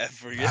soon.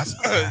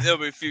 It'll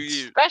be a few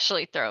years.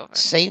 Especially Throven.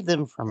 Save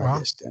them from a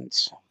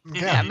distance.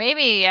 Yeah,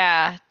 maybe,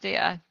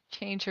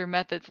 change her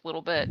methods a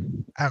little bit.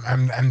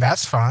 And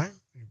that's fine.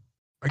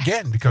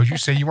 Again, because you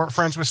say you weren't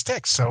friends with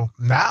Styx, so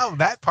now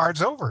that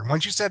part's over.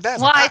 Once you said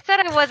that, well, I said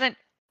I wasn't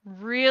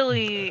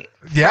really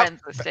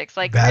friends with Styx,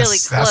 like really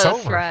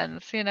close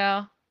friends, you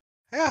know.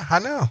 Yeah, I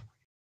know.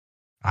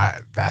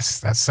 That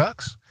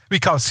sucks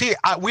because see,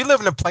 we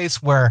live in a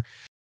place where,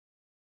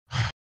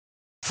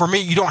 for me,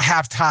 you don't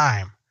have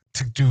time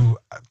to do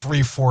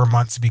 3-4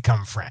 months to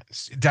become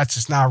friends. That's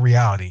just not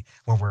reality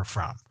where we're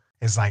from.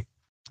 It's like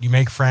you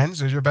make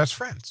friends as your best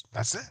friends.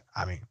 That's it.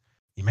 I mean,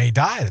 you may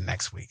die the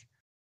next week.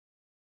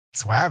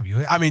 So what have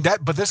you? I mean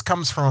but this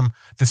comes from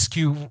the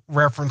skew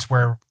reference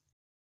where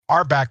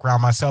our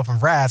background, myself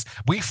and Raz,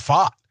 we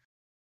fought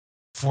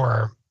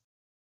for,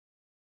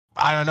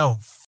 I don't know,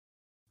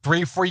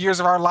 3-4 years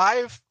of our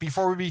life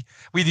before we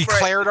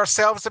declared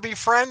ourselves to be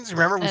friends.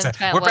 Remember, we said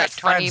we're best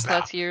friends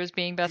 20+ years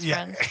being best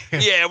friends.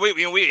 Yeah,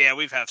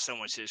 we've had so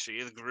much history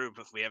in the group.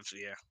 We have,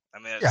 I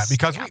mean,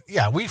 because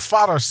we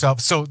fought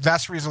ourselves. So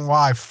that's the reason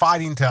why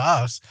fighting to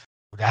us,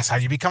 that's how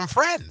you become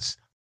friends.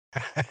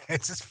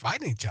 It's just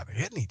fighting each other,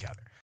 hitting each other.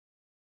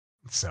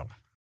 So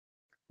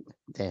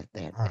they had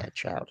bad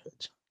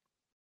childhoods.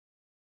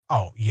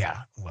 Oh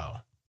yeah,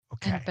 well,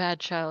 okay. And bad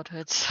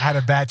childhoods. I had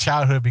a bad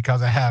childhood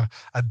because I have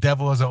a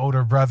devil as an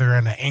older brother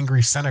and an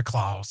angry Santa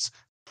Claus.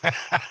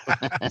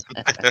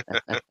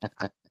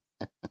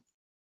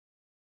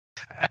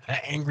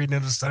 Angry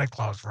little Santa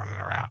Claus running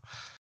around.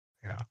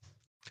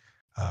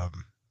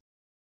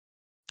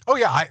 Oh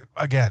yeah,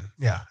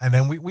 and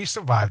then we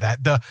survived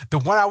that. The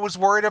one I was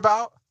worried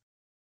about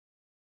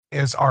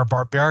is our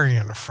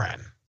barbarian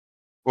friend.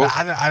 Well,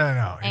 I don't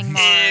know.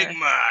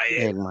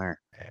 Ingmar.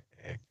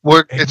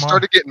 Well, it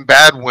started getting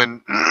bad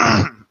when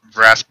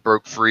Vrask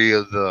broke free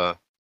of the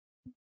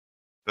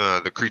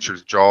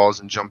creature's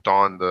jaws and jumped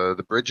on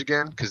the bridge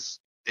again because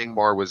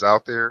Ingmar was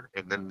out there,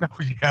 and then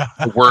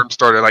the worm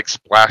started like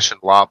splashing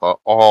lava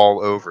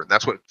all over, and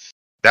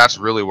that's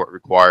really what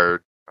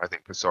required, I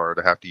think, Kasara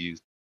to have to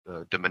use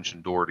the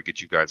Dimension Door to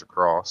get you guys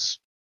across.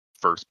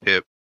 First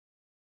Pip,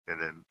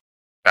 and then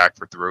back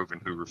for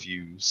Throven, who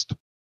refused.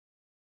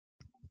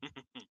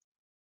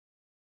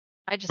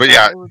 I just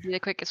thought it would be the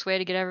quickest way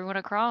to get everyone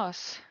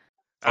across.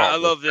 I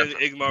love that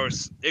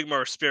Igmar's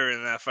spirit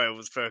in that fight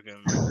was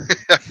fucking. And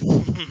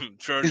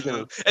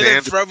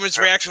then Throven's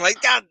reaction,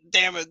 like, God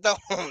damn it, don't.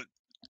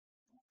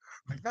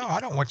 Like, no, I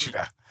don't want you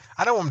to.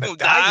 I don't want him to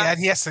die yet.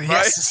 He has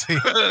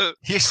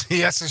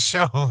to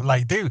show,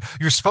 like, dude,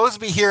 you're supposed to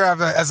be here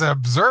as an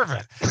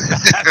observant,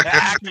 not an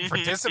active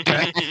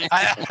participant.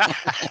 I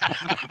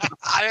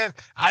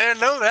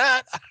didn't know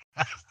that.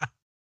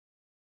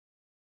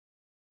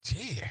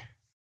 Gee.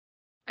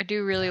 I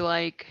do really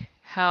like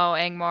how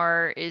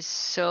Angmar is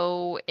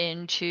so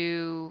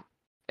into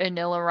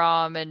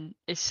Anilaram and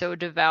is so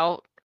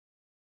devout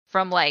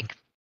from, like,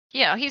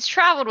 he's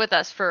traveled with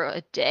us for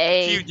a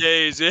day. A few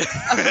days, yeah.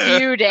 A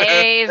few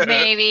days,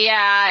 maybe,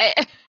 yeah.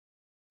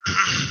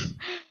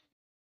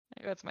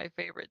 That's my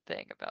favorite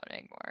thing about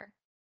Angmar.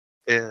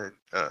 And,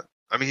 I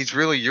mean, he's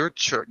really your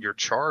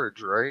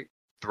charge, right?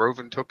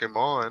 Throven took him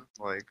on,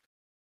 like...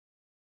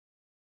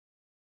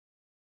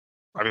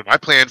 I mean, my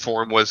plan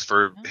for him was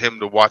for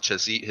him to watch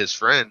us eat his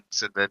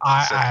friends and then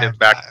send him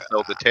back to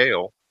tell the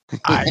tale.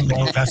 I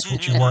know that's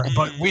what you were,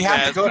 but we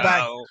have to go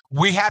back.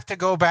 We have to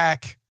go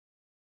back.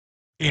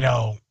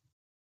 I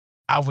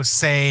would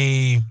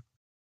say,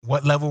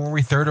 what level were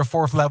we? 3rd or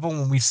 4th level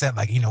when we said,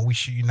 like, we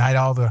should unite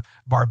all the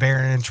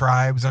barbarian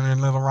tribes under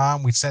Little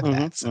Rom. We said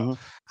that. So,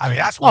 I mean,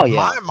 that's where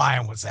my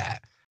mind was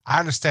at. I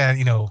understand,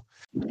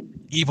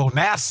 evil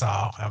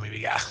Nassau. I mean,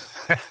 we got,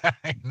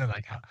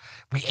 like,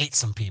 we ate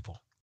some people.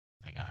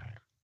 Like, all right.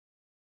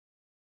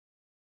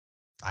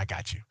 I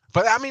got you.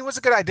 But I mean, it was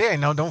a good idea.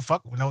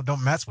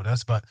 Don't mess with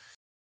us. But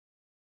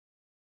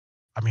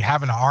I mean,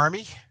 having an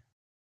army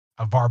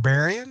of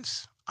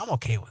barbarians, I'm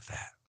okay with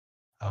that.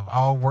 Of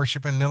all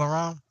worshiping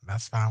Nilaram,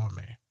 that's fine with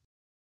me.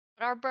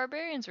 But are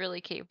barbarians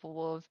really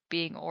capable of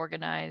being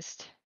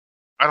organized?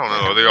 I don't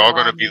know. Are they all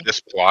going to be this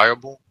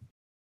pliable?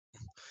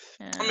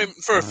 Yeah. I mean,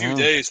 for a few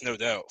days, no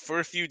doubt. For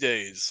a few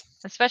days.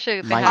 Especially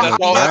if they have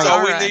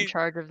Kasara in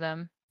charge of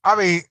them. I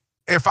mean,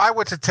 if I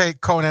were to take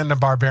Conan the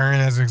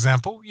Barbarian as an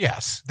example,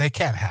 yes, they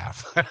can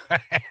have.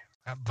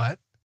 But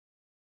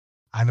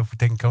I know if we're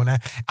taking Conan,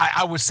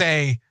 I would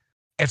say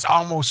it's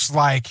almost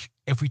like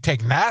if we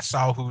take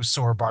Nassau, who's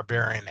sort of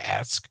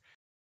barbarian-esque,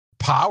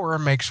 power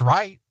makes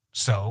right.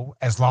 So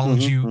as long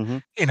as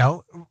you,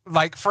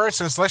 like, for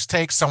instance, let's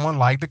take someone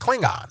like the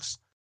Klingons.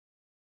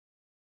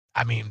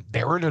 I mean,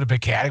 they were a little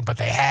bit chaotic, but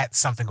they had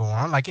something going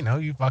on. Like,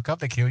 you fuck up,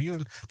 they kill you,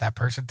 and that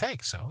person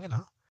takes. So,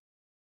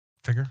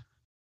 figure.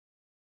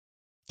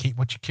 Keep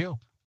what you kill.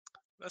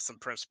 That's some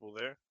principle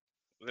there.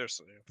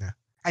 Yeah.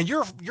 And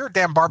you're a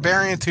damn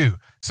barbarian too.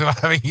 So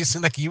I mean, you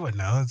seem like you would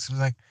know. It's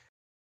like,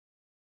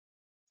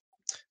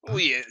 Well,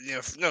 yeah,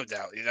 no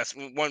doubt. That's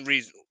one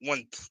reason.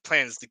 One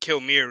plan is to kill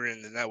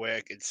Mirren, and that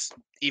way it's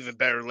even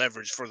better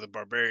leverage for the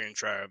barbarian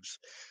tribes.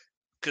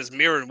 Because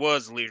Mirren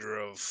was the leader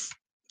of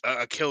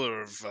a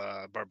killer of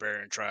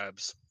barbarian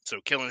tribes,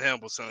 so killing him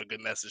will send a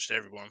good message to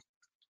everyone.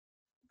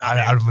 I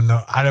don't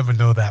even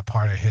know that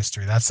part of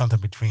history. That's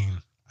something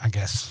between, I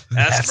guess.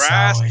 That's Nassau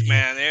Rask, and you.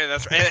 man. Yeah,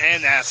 that's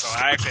and Nassau.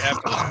 I actually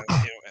have to.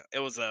 It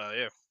was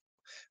yeah.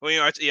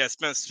 Well, I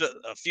spent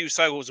a few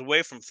cycles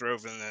away from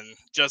Throven, and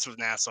just with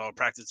Nassau,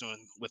 practicing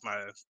with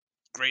my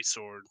great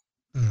sword.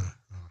 Mm.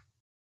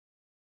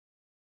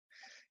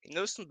 He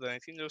knows some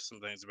things. He knows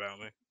some things about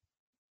me.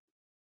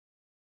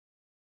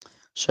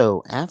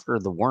 So after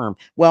the worm,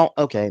 well,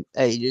 okay,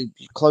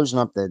 closing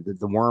up the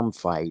worm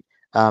fight.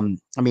 I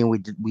mean,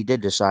 we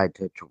did decide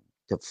to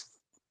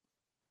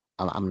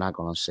I'm not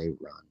going to say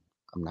run.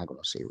 I'm not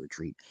going to say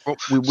retreat. Well,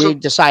 We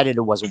decided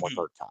it wasn't worth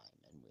our time,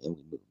 and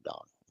we moved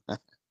on.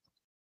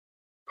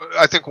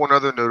 I think one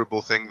other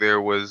notable thing there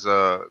was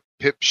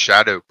Pip's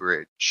Shadow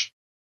Bridge.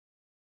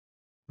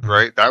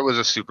 Right, that was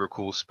a super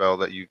cool spell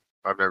that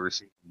I've never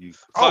seen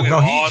used. Oh no,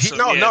 awesome.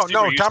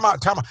 no, time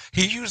out.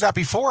 He used that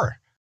before.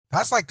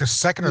 That's like the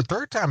second or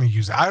third time he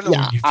used it. I don't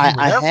know if you were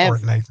there for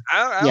it, Nathan.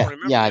 I don't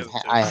remember.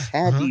 I have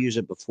had to use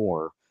it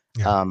before,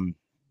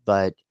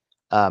 but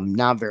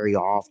not very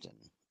often.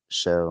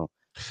 So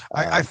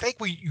I think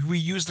we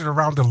used it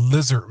around the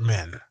lizard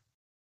men.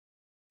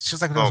 It's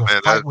just like there was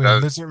a fight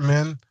with lizard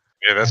men.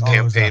 Yeah, that's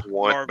campaign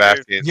 1 back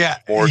in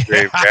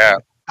Moorgrave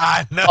Gap.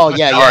 I know. Oh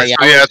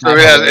yeah. So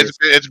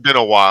it's been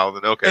a while.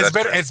 Then okay,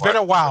 it's been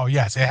a while.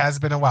 Yes, it has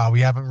been a while. We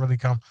haven't really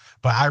come,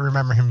 but I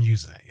remember him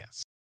using it.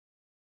 Yes.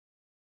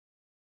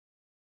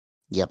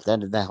 Yep,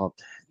 that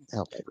helped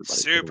everybody.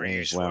 Super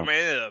useful. Well. I mean,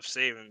 it ended up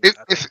saving.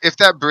 If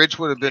that bridge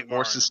would have been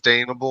more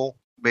sustainable,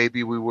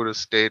 maybe we would have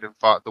stayed and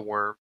fought the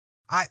worm.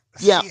 I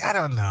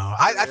don't know.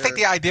 I think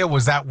the idea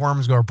was that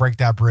worm's going to break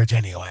that bridge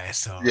anyway.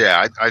 So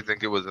yeah, I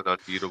think it was an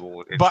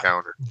unbeatable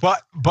encounter.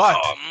 But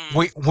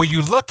when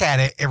you look at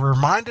it, it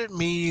reminded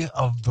me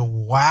of the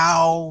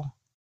WoW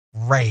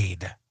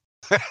raid.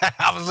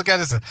 I was looking at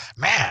this,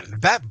 man,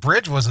 that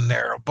bridge wasn't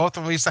there. Both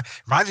of them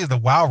reminds me of the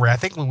WoW raid. I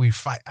think when we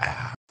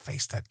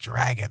faced that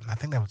dragon, I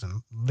think that was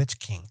in Lich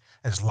King.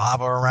 There's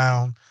lava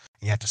around,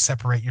 and you have to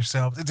separate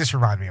yourselves. It just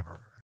reminded me of a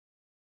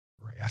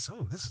raid. I said,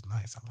 "Oh, this is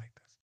nice. I like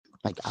this."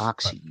 Like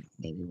Oxy,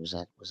 maybe was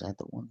that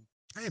the one?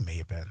 It may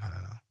have been. I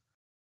don't know,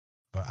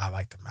 but I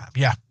like the map.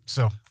 Yeah.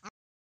 So.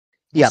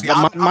 Yeah,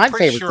 but my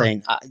favorite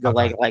thing,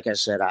 like I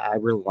said, I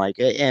really like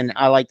it, and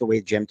I like the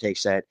way Jim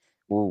takes that.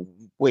 Well,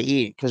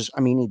 because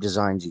I mean, he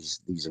designs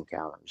these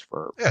encounters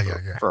for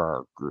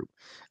our group,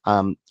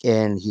 and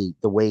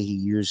the way he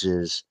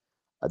uses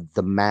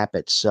the map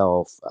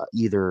itself,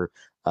 either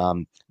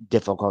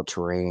difficult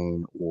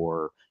terrain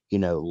or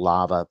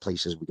lava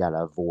places we got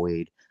to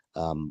avoid,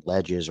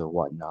 ledges or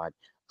whatnot.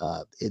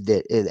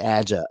 It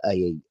adds a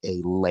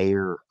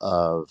layer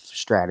of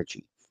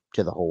strategy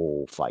to the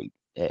whole fight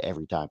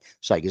every time.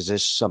 It's like, is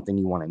this something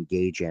you want to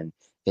engage in?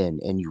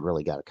 And you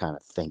really got to kind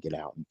of think it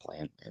out and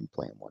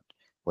plan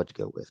what to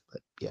go with.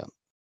 But yeah.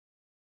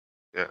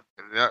 Yeah,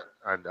 and that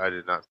I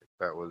did not think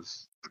that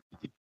was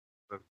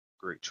a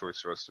great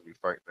choice for us to be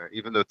fighting that.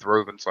 Even though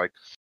Throven's like,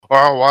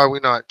 oh, why are we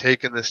not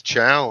taking this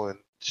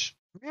challenge?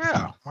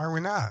 Yeah, why are we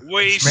not?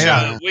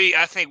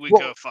 I think we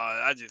could have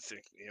fought. I just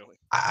think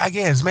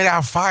again, it's made out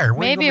of fire.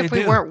 What maybe if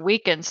we weren't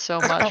weakened so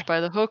much by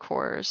the hook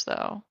horrors,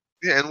 though.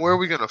 Yeah, and where are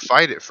we going to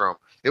fight it from?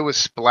 It was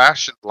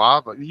splashing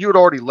lava. You had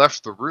already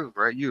left the room,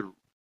 right? You had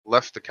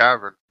left the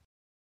cavern.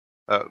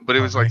 But it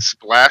was like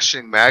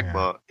splashing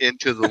magma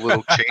into the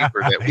little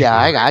chamber that we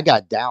I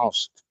got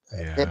doused.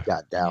 Pip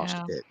got doused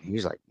a bit.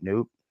 He's like,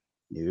 nope.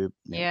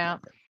 Yeah.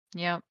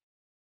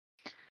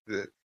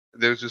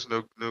 There's just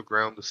no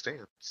ground to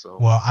stand. So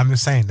well, I'm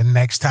just saying, the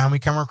next time we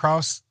come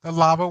across the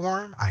lava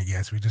worm, I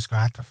guess we're just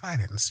gonna have to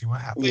fight it and see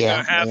what happens.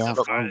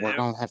 We're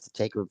gonna have to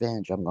take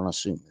revenge. I'm gonna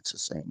assume it's the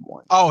same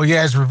one. Oh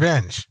yeah, it's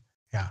revenge.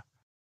 Yeah.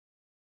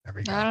 There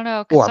we go. I don't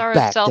know,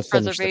 Kasara's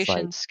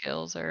self-preservation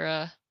skills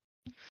are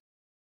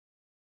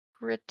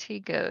pretty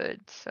good,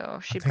 so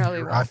she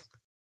probably won't.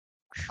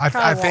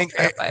 I think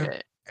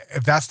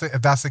if that's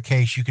the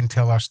case, you can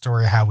tell our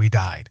story of how we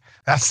died.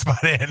 That's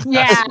about it.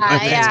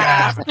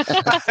 Yeah.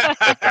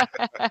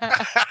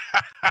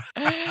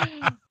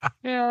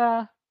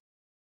 Yeah.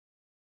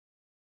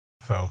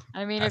 So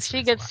I mean, if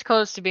she gets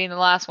close to being the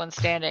last one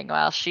standing,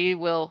 well, she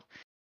will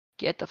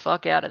get the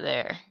fuck out of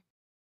there.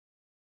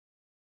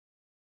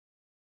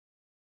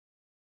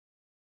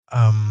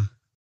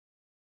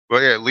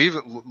 Well, yeah,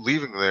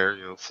 leaving there,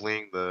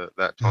 fleeing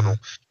that tunnel,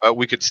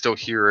 we could still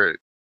hear it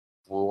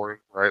roaring,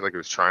 right? Like it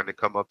was trying to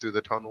come up through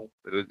the tunnel.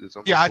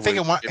 I think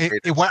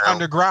it went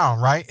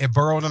underground, right? It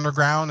burrowed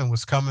underground and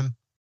was coming.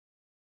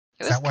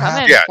 It was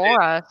coming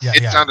for us.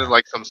 It sounded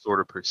like some sort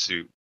of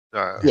pursuit.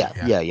 Yeah.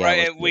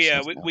 Right, and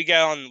we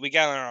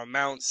got on our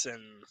mounts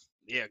and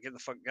got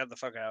the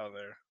fuck out of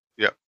there.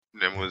 Yep,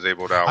 and then was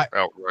able to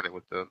outrun it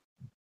with the.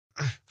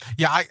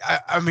 Yeah,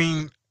 I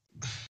mean,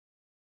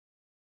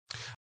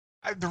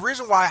 The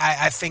reason why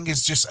I think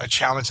it's just a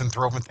challenge and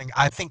Throven thing,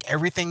 I think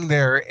everything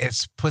there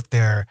is put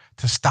there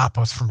to stop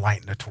us from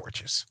lighting the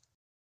torches.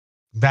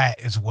 That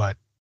is what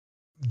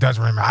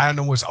doesn't remember. I don't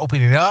know what's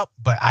opening it up,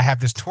 but I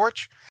have this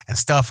torch and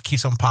stuff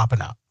keeps on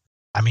popping up.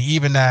 I mean,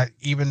 even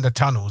the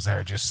tunnels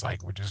there, just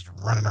like we're just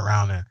running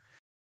around and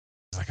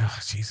it's like, oh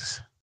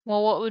Jesus.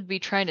 Well, what would be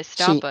trying to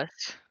See, stop us?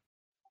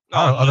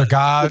 Oh, other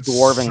gods, the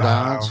dwarven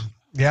gods.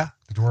 Yeah,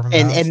 the dwarven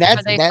And gods.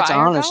 Are they that's fire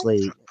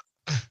honestly,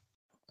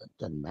 it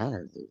doesn't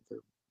matter. They're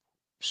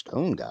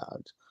stone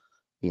gods.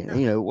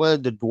 Well,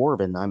 the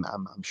dwarven.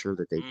 I'm sure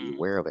that they'd be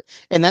aware of it,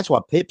 and that's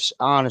what Pip's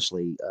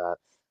honestly.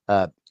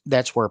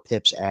 That's where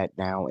Pip's at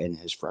now in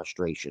his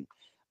frustration.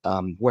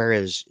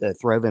 Whereas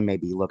Throven may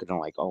be looking at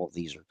like, oh,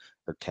 these are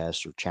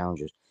tests or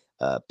challenges.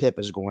 Pip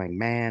is going,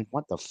 man,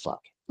 what the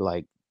fuck?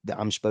 Like,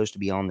 I'm supposed to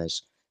be on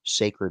this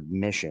sacred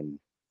mission.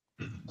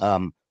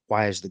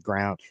 Why is the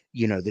ground?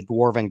 The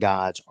dwarven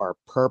gods are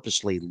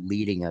purposely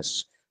leading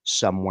us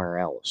somewhere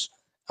else.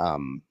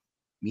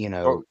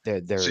 Oh,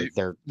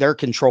 They're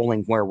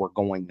controlling where we're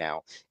going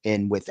now,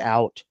 and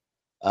without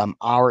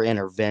our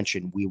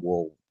intervention, we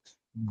will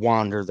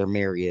wander the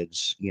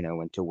myriads,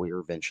 until we're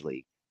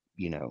eventually,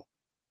 you know,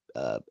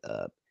 uh,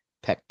 uh,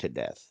 pecked to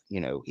death,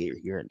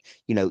 here and,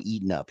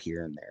 eaten up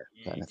here and there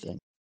kind of thing.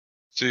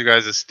 So you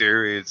guys'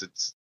 theory is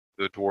it's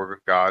the dwarven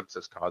gods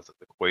that's causing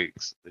the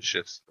quakes, the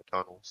shifts in the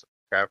tunnels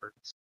and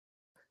caverns.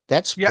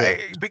 That's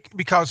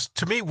because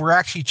to me we're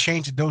actually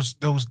changing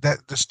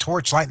this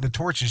torch lighting the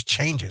torches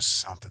changes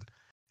something,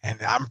 and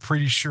I'm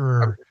pretty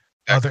sure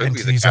other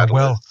entities are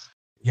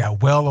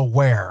well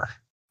aware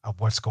of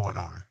what's going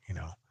on.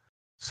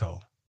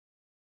 So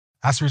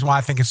that's the reason why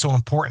I think it's so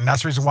important.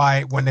 That's the reason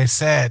why when they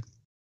said,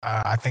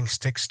 I think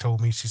Styx told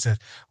me, she said,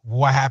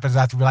 "What happens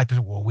after we light this?"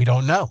 Well, we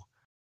don't know.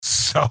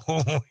 So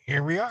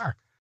here we are.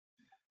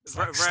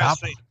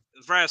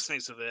 Vraz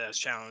thinks of it as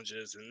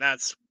challenges, and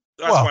that's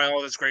why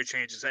all this great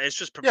changes. It's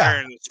just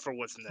preparing us for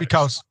what's next.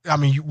 Because I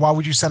mean, why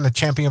would you send a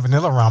champion of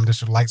Vanilla Rom just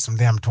to light some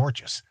damn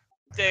torches?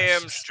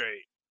 Damn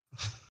straight.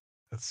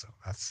 That's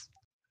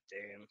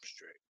damn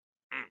straight.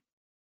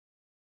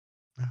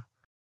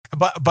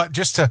 But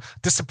just to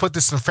put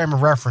this in a frame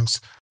of reference,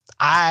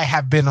 I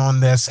have been on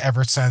this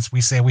ever since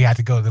we said we had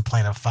to go to the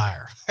plane of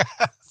fire.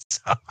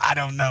 So I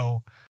don't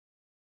know.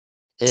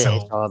 It's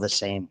all the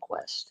same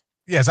quest.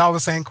 Yeah, it's all the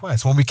same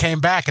quest. When we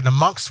came back and the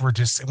monks were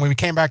when we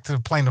came back to the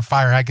plane of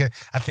fire,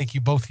 I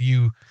think both of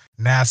you,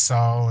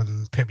 Nassau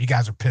and Pip, you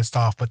guys are pissed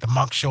off, but the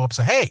monks show up and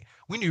say, "Hey,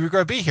 we knew you were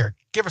going to be here.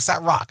 Give us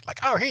that rock." Like,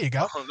 oh, here you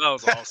go. Oh, that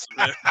was awesome.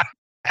 Man.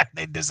 And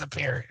they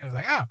disappear. It was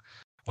like, oh,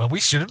 well, we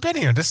should have been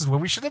here. This is where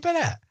we should have been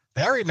at.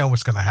 They already know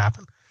what's going to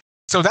happen.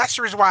 So that's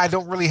the reason why I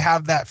don't really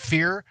have that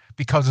fear,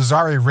 because it's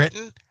already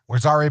written or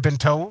it's already been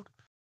told.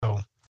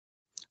 So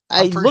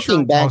I'm pretty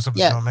sure most of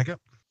us don't make it.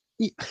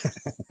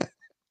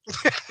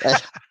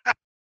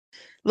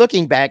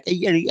 Looking back,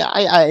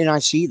 I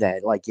see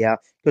that, like,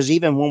 because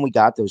even when we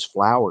got those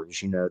flowers,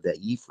 that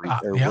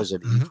Ifrit, or was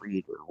it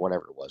Ifrit or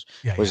whatever it was,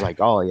 like,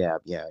 oh yeah,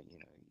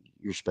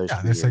 you're supposed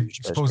to be here. You're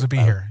supposed to be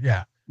here,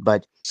 yeah.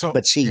 But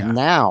see,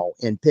 now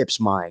in Pip's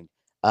mind,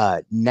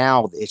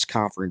 now it's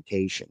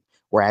confrontation.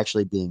 We're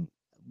actually being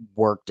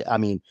worked. I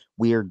mean,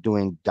 we are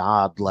doing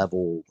God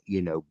level,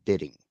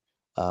 bidding.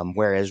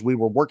 Whereas we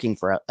were working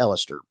for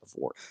Alistair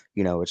before,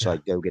 it's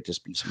like, go get this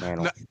piece of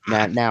mantle.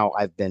 Now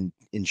I've been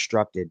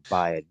instructed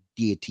by a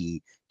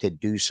deity to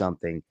do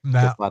something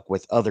to fuck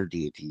with other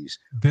deities.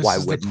 Why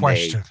wouldn't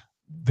they?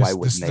 Why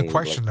wouldn't they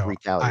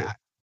retaliate?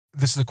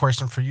 This is the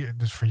question for you.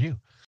 This is for you.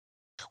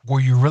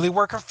 Were you really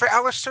working for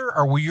Alistair,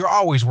 or were you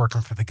always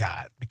working for the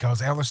god?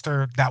 Because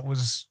Alistair,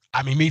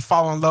 me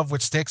falling in love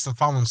with Styx and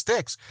following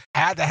Styx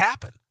had to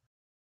happen.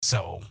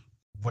 So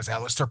was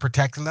Alistair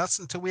protecting us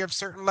until we have a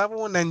certain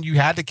level, and then you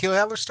had to kill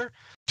Alistair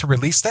to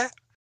release that?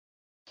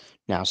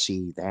 Now,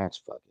 see, that's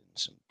fucking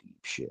some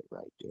deep shit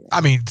right there.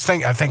 I mean,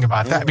 think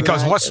about that,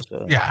 because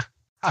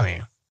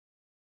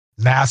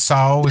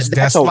Nassau is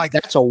that's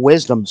a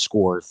wisdom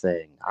score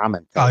thing.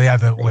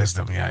 The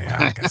wisdom,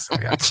 I guess so,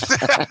 yeah.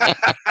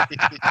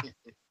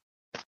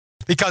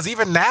 Because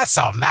even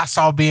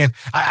Nassau being,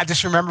 I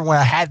just remember when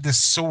I had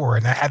this sword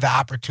and I had the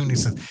opportunity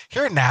to say,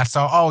 here,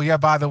 Nassau, oh yeah,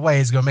 by the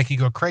way, it's gonna make you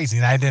go crazy.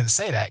 And I didn't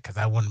say that because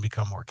I wouldn't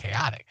become more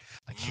chaotic.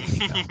 Like,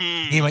 here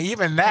you go.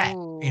 even that,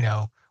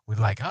 we're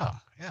like, oh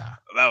yeah,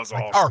 that was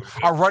awesome.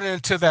 Or running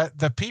into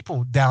the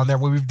people down there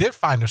where we did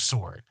find a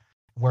sword,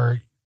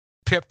 where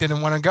Pip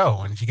didn't want to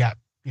go, and she got,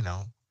 it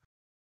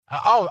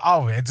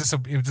was just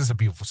a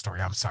beautiful story.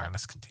 I'm sorry,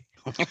 let's continue.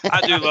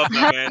 I do love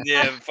that, man.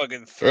 Yeah,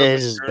 fucking.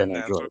 This has been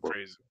enjoyable.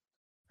 Crazy.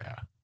 Yeah,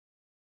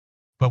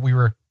 but we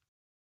were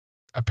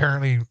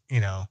apparently,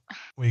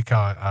 we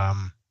call it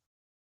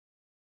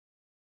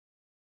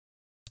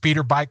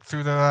speeder bike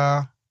through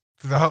the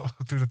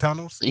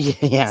tunnels.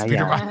 Yeah.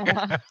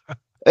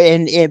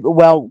 And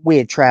we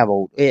had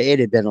traveled. It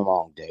had been a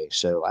long day,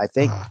 so I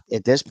think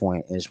at this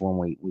point is when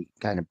we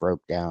kind of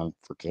broke down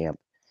for camp.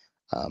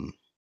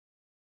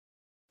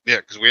 Yeah,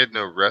 because we had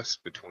no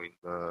rest between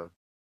the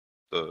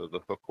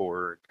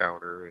Hookor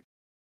encounter and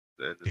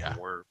the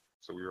storm.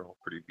 so we were all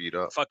pretty beat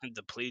up. Fucking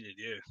depleted,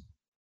 yeah.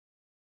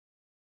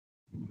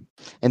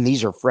 And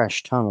these are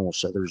fresh tunnels,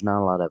 so there's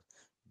not a lot of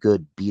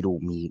good beetle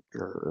meat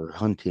or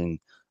hunting.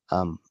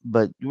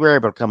 But we're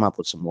able to come up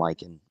with some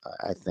lichen,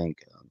 I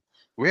think.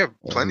 We have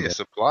plenty and, of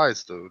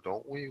supplies, though,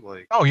 don't we?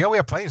 Like, Oh yeah, we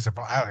have plenty of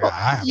supplies.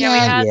 Yeah, we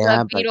had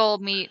the but beetle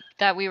meat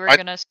that we were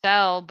gonna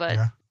sell, but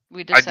Yeah.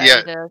 we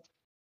decided to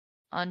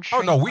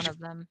unshrink no, one of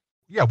them.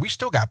 Yeah, we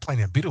still got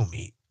plenty of beetle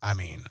meat. I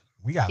mean,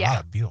 we got a lot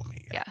of beetle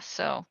meat. Yeah,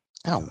 so.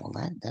 Oh well,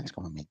 that's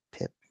going to make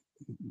Pip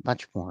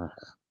much more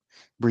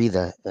breathe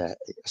a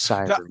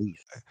sigh of relief.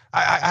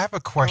 I have a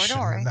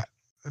question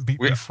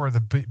before the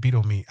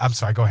beetle meat. I'm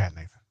sorry. Go ahead,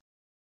 Nathan.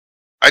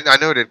 I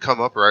know it had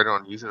come up right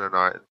on using it or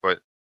not,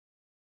 but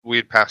we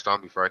had passed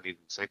on before I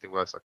needed to say anything.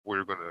 Like we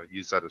were going to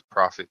use that as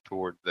profit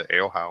toward the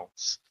ale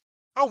house.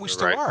 Oh, we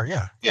still are.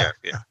 Yeah.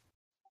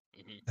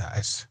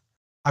 It's.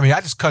 I mean,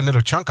 I just cut a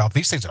little chunk off.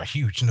 These things are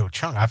huge, little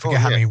chunk. I forget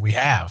how many we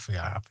have.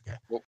 Yeah, I forget.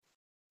 Well,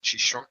 she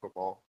shrunk them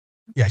all.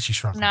 Yeah, she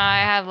shrunk. No, I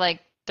have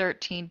like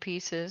 13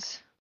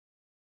 pieces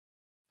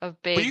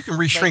of big. But you can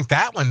reshrink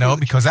that one though,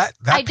 because that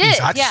I piece.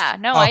 did. I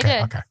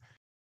did. Okay.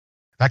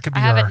 That could be.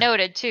 I have it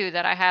noted too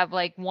that I have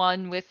like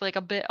one with like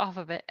a bit off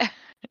of it.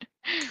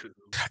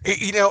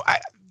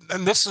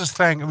 And this is the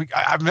thing.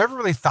 I've never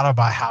really thought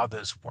about how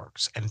this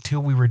works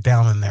until we were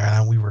down in there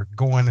and we were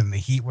going and the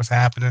heat was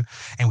happening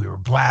and we were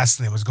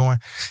blasting. It was going.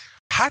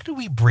 How do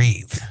we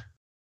breathe?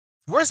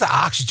 Where's the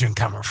oxygen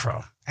coming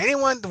from?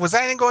 Was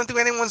that going through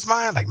anyone's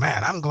mind? Like,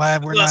 man, I'm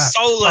glad we're not.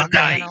 Solar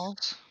diet.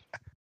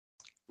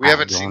 We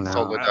haven't seen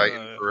solar diet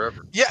in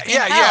forever. Yeah.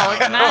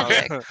 It's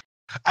magic.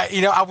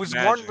 I was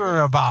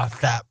wondering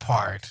about that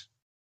part.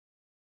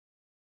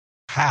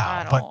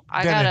 How? But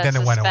I gotta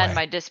suspend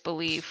my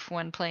disbelief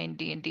when playing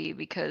D&D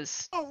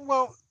because. Oh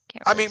well.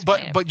 I mean,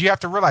 but you have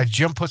to realize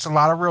Jim puts a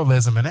lot of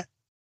realism in it.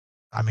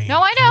 I mean.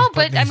 No, I know,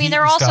 but I mean,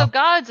 there are also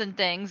gods and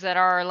things that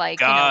are like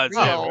gods,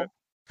 real.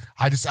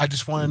 I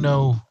just want to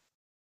know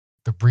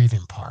the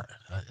breathing part.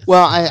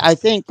 Well, I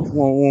think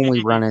when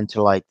we run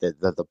into like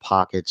the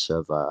pockets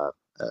of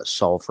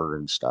sulfur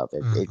and stuff,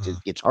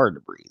 it gets hard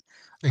to breathe.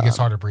 It gets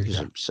hard to breathe.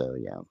 Yeah. So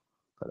yeah,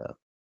 but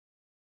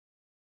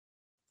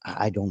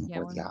I don't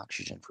know where the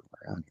oxygen from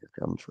around here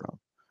comes from.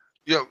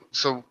 Yeah.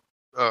 So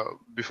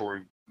before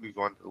we move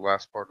on to the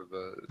last part of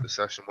the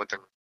session, one thing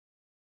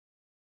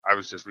I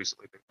was just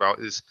recently thinking about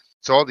is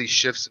so all these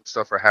shifts and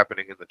stuff are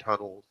happening in the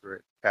tunnels or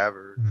in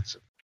caverns.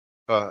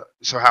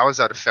 So how is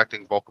that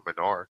affecting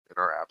Volcaminar in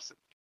our absence?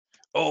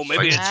 Oh,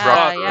 maybe it's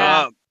fucked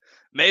up.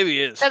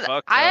 Maybe it's fucked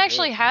up. I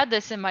actually had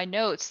this in my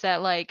notes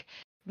that like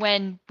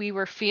when we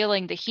were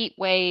feeling the heat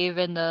wave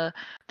and the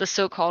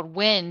so-called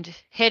wind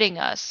hitting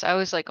us, I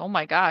was like, oh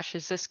my gosh,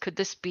 could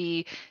this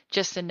be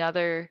just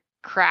another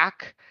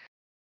crack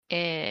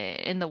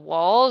in the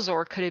walls,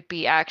 or could it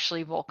be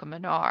actually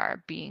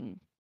Volcaminar being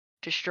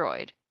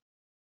destroyed?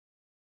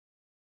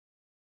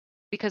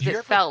 Because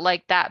it felt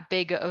like that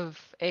big of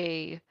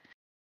a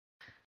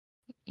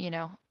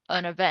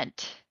an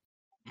event.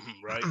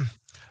 Right.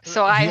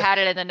 So I had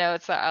it in the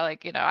notes that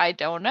I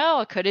don't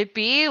know. Could it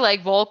be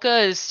like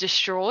Volca is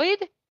destroyed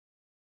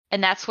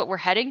and that's what we're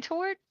heading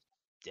toward?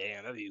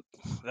 Damn, that'd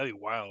be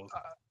wild.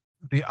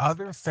 The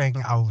other thing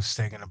I was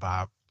thinking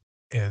about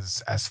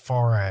is as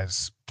far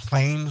as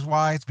planes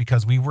wise,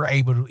 because we were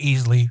able to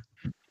easily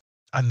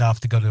enough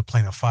to go to the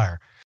plane of fire.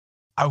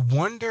 I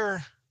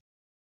wonder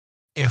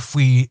if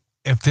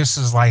this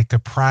is like the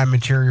prime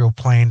material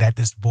plane that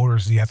this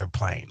borders the other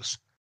planes.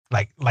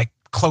 Like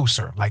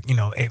closer, it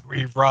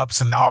erupts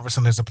and all of a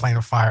sudden there's a plane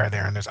of fire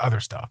there and there's other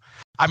stuff.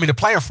 I mean, the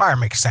plane of fire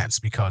makes sense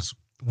because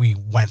we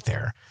went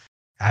there.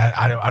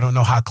 I don't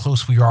know how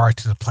close we are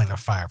to the plane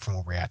of fire from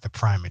where we're at, the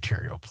prime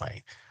material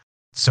plane.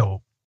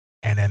 So,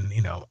 and then,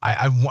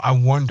 I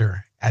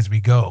wonder as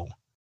we go,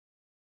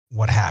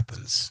 what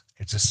happens?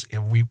 It's just, do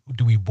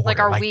we border? Like,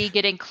 are we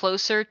getting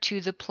closer to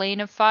the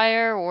plane of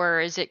fire or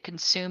is it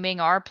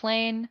consuming our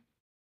plane?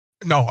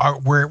 No,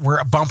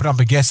 we're bumping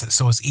up against it,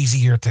 so it's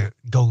easier to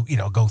go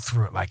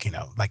through it. Like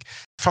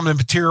from the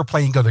material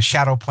plane, go to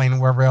shadow plane and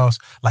wherever else.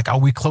 Like, are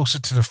we closer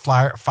to the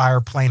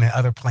fire plane and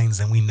other planes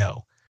than we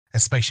know?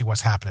 Especially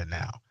what's happening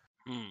now.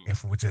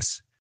 If we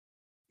just,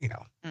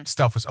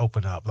 stuff was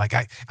open up. Like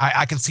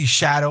I can see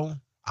shadow,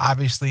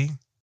 obviously,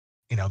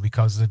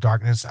 because of the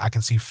darkness. I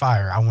can see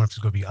fire. I wonder if there's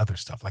going to be other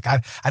stuff. Like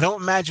I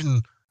don't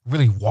imagine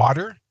really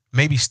water,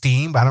 maybe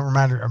steam, but I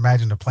don't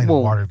imagine the plane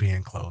of water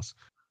being closed.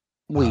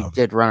 We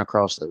did run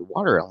across the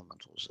water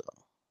elementals,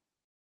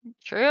 though.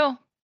 True.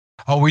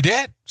 Oh, we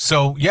did.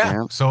 So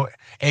yeah. So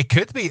it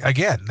could be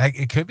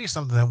it could be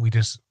something that we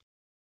just.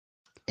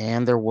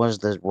 And there was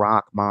the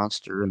rock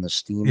monster and the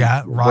steam.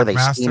 Yeah, rock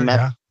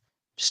monster.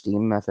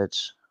 Steam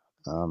methods.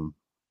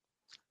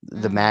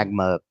 The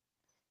magma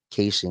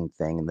casing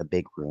thing in the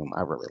big room.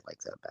 I really like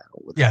that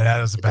battle.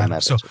 That was a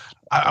battle. So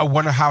I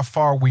wonder how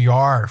far we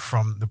are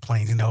from the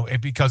planes.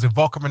 Because if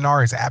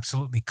Volcaminar is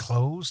absolutely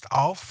closed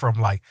off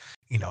from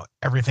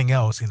everything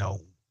else,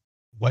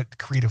 what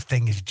creative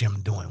thing is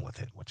Jim doing with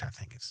it? Which I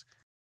think is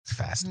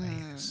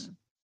fascinating.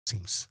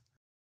 Seems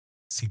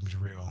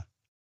real.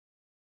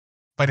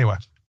 But anyway,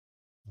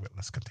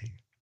 let's continue.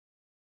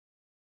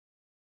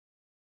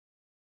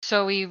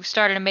 So we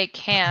started to make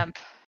camp,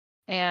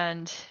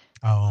 and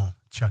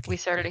Chucky. we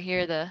started to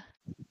hear the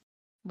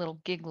little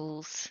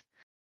giggles,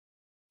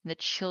 the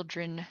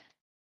children,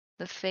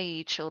 the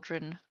Fae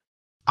children.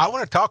 I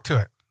want to talk to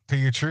it. Tell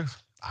you the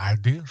truth, I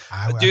do.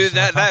 Dude,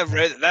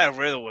 that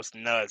riddle was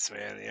nuts,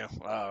 man. You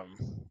know,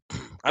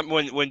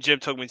 when Jim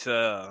took me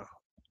to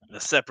the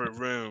separate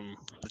room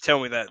to tell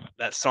me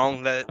that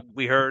song that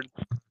we heard.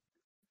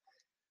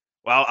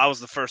 Well, I was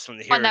the first one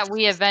to hear One it. that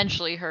we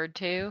eventually heard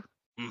too.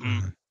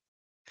 Mm-hmm.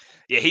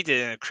 Yeah, he did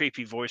it in a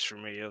creepy voice for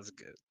me. It was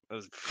good. It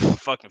was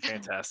fucking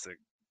fantastic.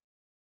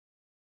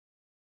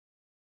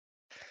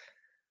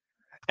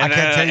 And I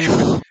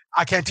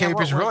can't tell you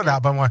if it's real or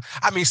not, but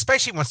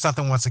especially when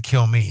something wants to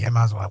kill me, I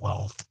might as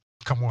well.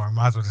 Come on,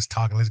 might as well just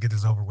talk. Let's get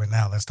this over with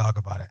now. Let's talk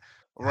about it.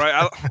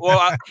 Right.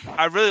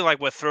 I really like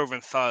what Throven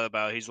thought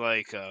about. He's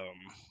like,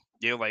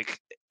 like,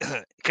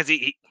 because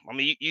you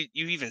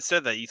even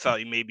said that you thought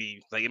you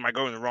maybe like, am I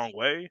going the wrong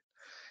way?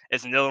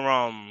 It's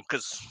Nilaram,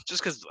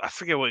 because I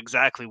forget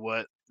exactly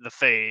what the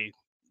Fae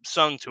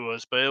sung to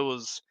us, but it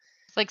was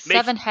it's like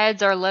 7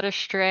 heads are led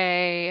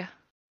astray,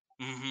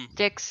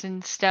 sticks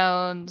and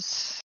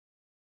stones,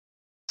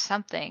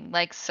 something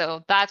like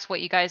so. That's what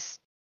you guys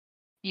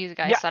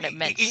thought it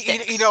meant.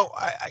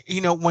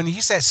 You know, when he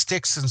said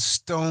sticks and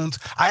stones,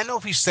 I don't know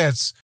if he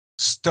says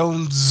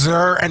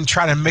stoneser and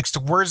try to mix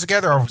the words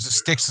together, or was it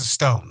sticks and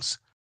stones?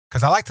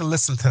 Because I like to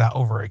listen to that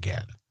over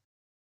again.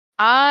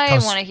 I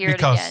want to hear it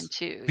again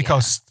too.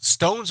 Because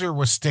Stoneser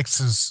was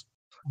Styx's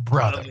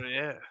brother.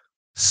 Yeah.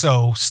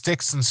 So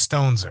Styx and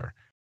Stoneser.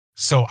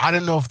 So I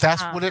don't know if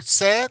that's what it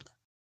said,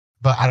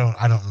 but I don't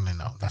really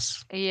know.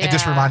 It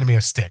just reminded me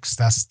of Styx.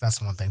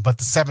 That's one thing. But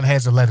the 7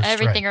 heads are led astray.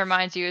 Everything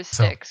reminds you of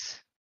Styx.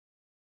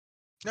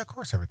 Yeah, of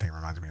course everything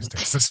reminds me of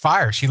Styx. It's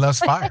fire. She loves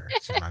fire.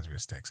 She reminds me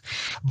of Styx.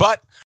 But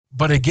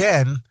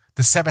again,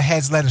 the 7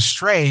 heads led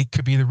astray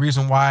could be the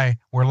reason why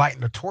we're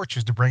lighting the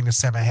torches to bring the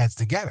 7 heads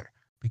together.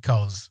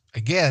 Because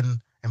again,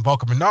 in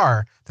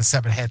Volcaminar, the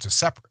 7 heads are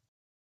separate.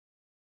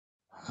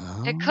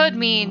 It could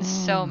mean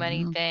so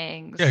many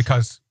things.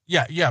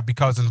 Yeah,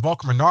 because in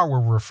Volcaminar, where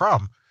we're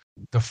from,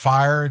 the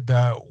fire,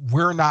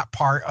 we're not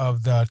part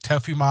of the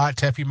Tefumad.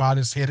 Tefumad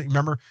is hidden.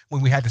 Remember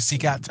when we had to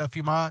seek out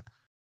Tefumad?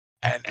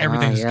 And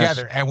everything's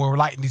together, and we're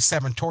lighting these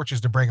 7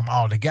 torches to bring them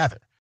all together.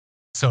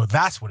 So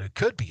that's what it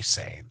could be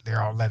saying.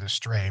 They're all led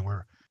astray.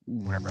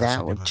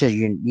 To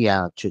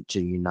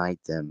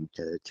unite them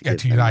to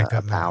give unite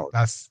them power.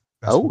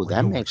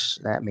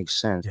 That makes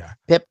sense. Yeah.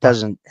 Pip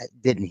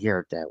didn't hear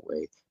it that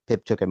way.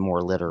 Pip took it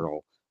more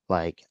literal,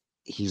 like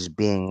he's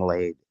being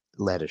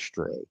led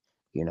astray.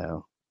 You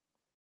know.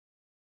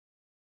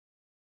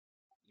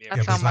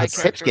 That's how my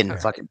Pip's getting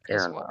fucking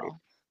paranoid.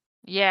 Well.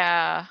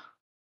 Yeah.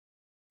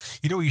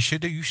 You know what you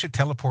should do? You should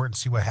teleport and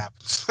see what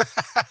happens,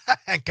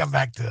 and come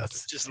back to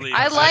us. Just leave.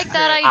 I like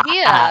that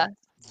idea.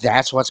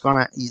 That's what's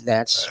gonna.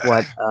 That's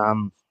what.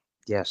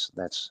 Yes,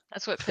 that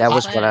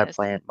was what I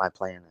planned. My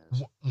plan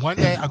is. One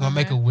day I'm gonna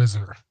make a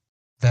wizard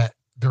that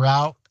they're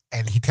out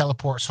and he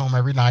teleports home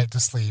every night to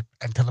sleep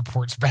and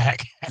teleports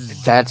back.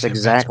 That's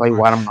exactly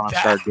what I'm gonna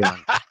start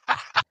doing.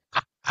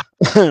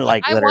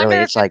 Like literally,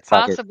 it's like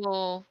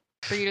possible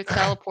for you to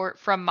teleport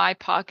from my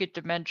pocket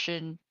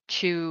dimension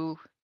to.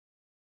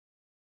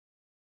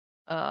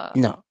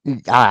 No,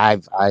 I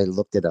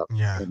looked it up.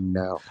 Yeah, and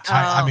no.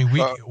 I mean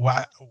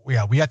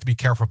we have to be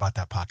careful about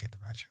that pocket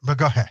dimension. But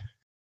go ahead.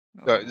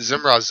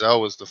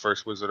 Zimrazel was the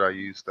first wizard I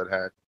used that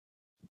had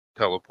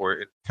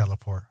teleport.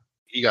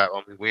 He got.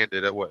 We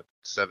ended at what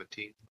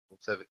 17.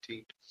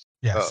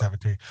 Yeah,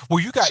 17. Well,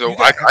 you got. So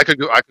I could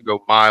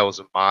go miles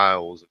and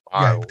miles and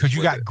miles. Yeah, because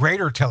you got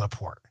greater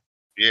teleport.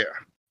 Yeah.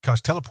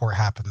 Because teleport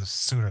happens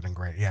sooner than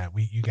greater. Yeah,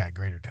 you got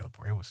greater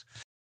teleport. It was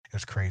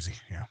crazy.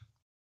 Yeah.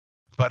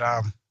 But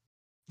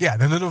yeah,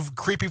 the little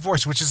creepy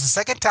voice, which is the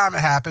second time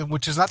it happened,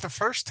 which is not the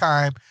first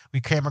time we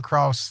came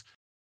across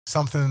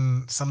some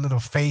little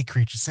fey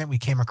creature. We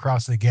came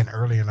across it again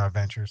early in our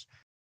adventures.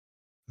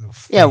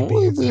 Yeah,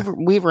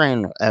 we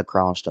ran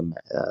across them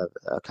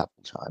a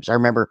couple times. I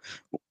remember.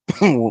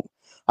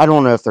 I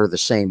don't know if they're the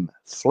same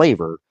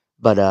flavor,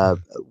 but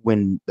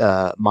when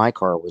my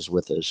car was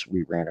with us,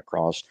 we ran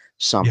across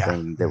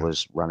something that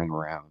was running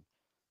around.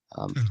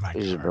 It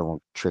was a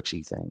little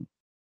tricksy thing.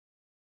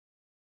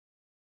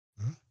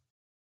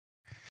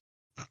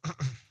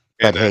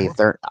 But hey,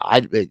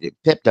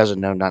 Pip doesn't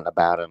know nothing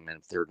about them, and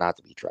if they're not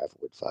to be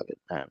trifled with, fuck it.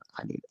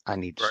 I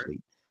need to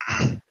sleep.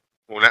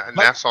 Well,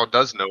 Nassau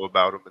does know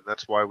about them, and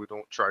that's why we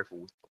don't trifle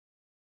with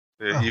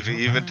them.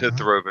 Even to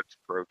Throven's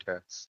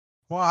protest.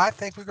 Well, I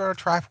think we're going to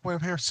trifle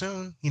with him here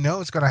soon. You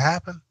know it's going to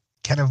happen.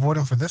 Can't avoid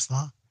him for this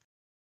long.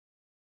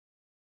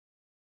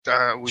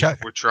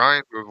 We're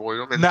trying to avoid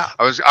them.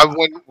 And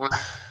when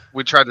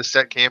we tried to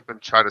set camp and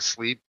try to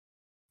sleep,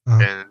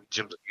 and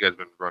Jim's like, you guys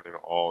been running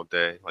all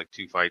day, like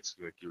 2 fights,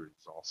 you're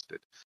exhausted.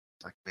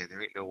 It's like, man,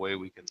 there ain't no way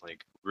we can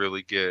like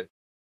really get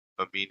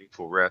a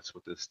meaningful rest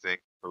with this thing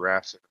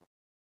harassing them.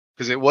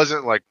 Because it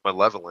wasn't like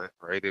malevolent,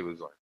 right? It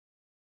was like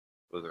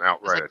was an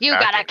outright attack. You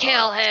gotta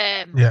kill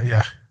him.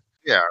 Yeah.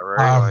 Yeah,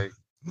 right.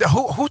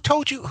 Who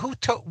told you?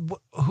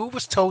 Who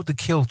was told to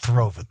kill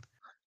Throven?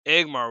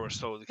 Igmar was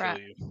told to kill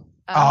you.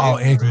 Oh,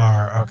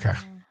 Igmar. Okay.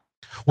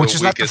 Which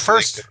is not the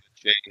first.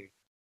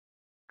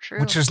 True.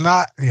 Which is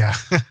not. Yeah.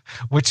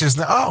 Which is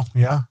not. Oh,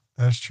 yeah.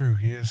 That's true.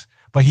 He is.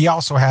 But he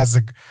also has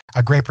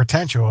a great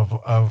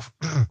potential of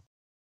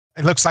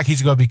it looks like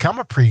he's going to become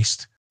a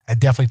priest and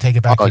definitely take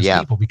it back to his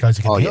people because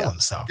he can heal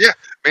himself. Yeah,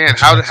 man.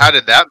 How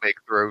did that make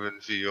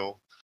Throven feel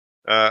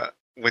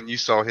when you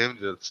saw him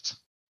just?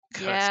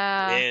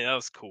 Yeah, that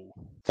was cool.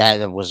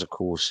 That was a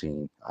cool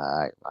scene.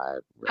 I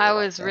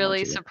was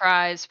really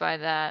surprised by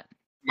that.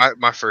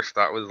 My first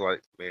thought was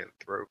like, man,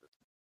 Throven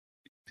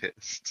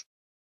pissed.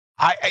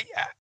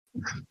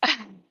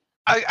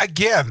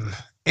 Again,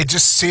 it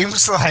just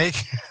seems like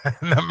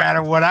no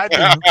matter what I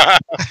do,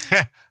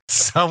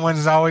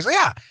 someone's always,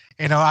 I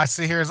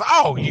see here is,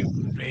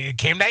 it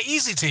came that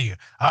easy to you.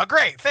 Oh,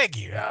 great, thank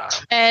you.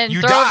 And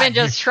Throven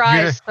just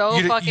tries so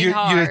fucking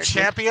hard. You're the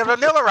champion of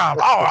Nilaram.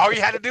 Oh, all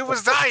you had to do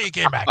was die. You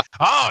came back.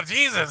 Oh,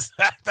 Jesus,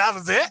 that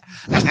was it.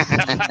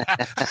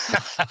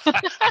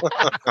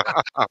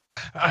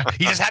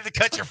 You just had to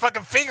cut your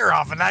fucking finger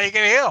off, and now you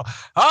can heal.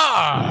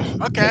 Oh,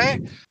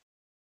 okay.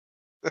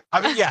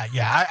 I mean,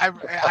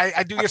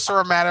 I do get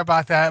sort of mad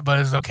about that, but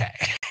it's okay.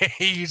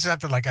 You just have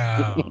to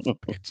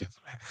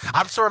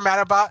I'm sort of mad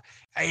about,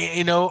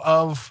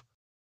 of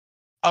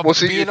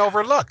being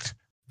overlooked.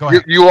 Go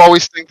ahead. You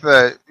always think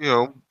that,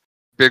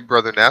 Big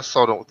Brother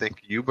Nassau don't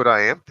think of you, but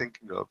I am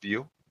thinking of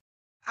you.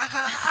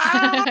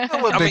 I don't know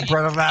what Big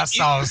Brother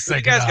Nassau is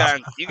thinking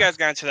of. You guys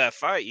got into that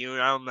fight,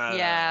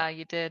 yeah,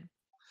 you did.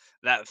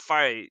 That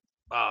fight.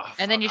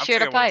 And then you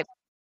shared a pipe.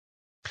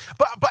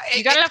 But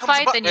you got in a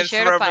fight, then you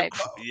shared a pipe.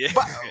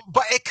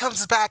 But it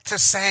comes back to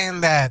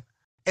saying that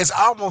it's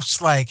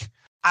almost like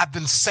I've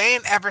been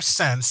saying ever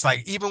since,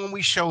 like even when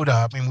we showed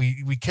up and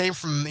we came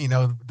from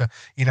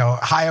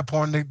high up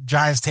on the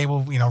Giants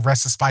table,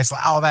 rest of spice,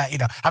 all that,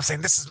 I'm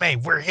saying this is me,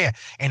 we're here,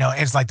 and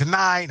it's like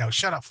deny,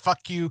 shut up,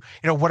 fuck you,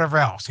 whatever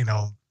else,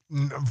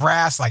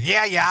 Brass, like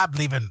I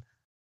believe in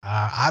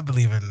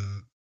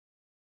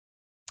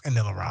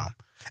Nilaram.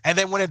 And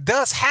then when it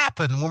does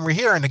happen, when we're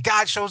here and the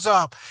guy shows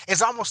up,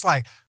 it's almost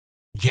like,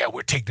 yeah,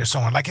 we'll take this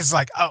on. Like, it's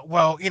like, I've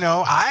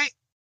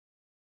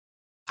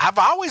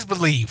always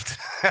believed.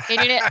 He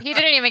didn't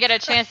even get a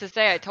chance to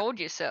say, I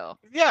told you so.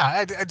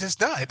 Yeah, it just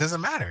does. It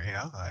doesn't matter,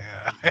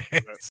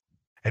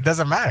 it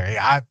doesn't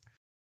matter.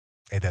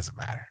 It doesn't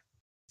matter.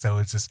 So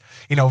it's just,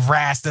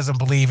 Vras doesn't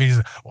believe.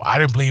 I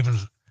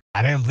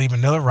didn't believe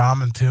in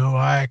Nilaram until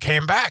I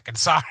came back and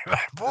saw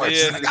that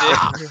voice. Man,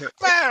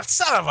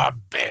 son of a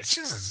bitch.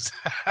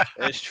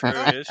 It's true.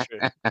 It's true.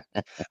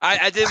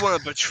 I did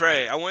want to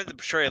betray. I wanted to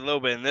betray a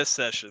little bit in this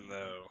session,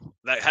 though.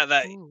 Like how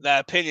that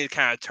opinion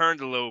kind of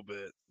turned a little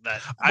bit.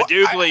 That I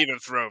do believe in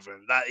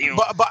Throven. That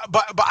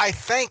But I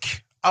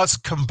think us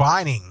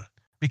combining,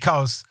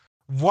 because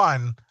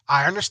one,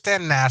 I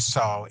understand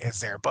Nassau is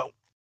there, but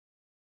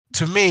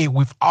to me,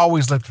 we've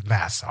always looked at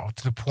Nassau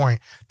to the point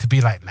to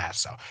be like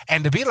Nassau.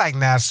 And to be like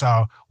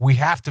Nassau, we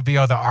have to be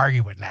able to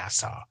argue with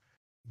Nassau.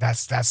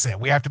 That's it.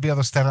 We have to be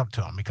able to stand up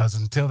to him, because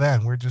until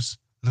then, we're just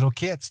little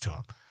kids to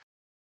him.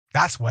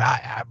 That's what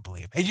I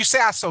believe. And you say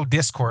I sow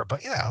discord,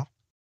 but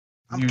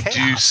I'm chaos.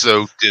 Do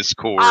sow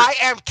discord. I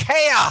am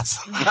chaos.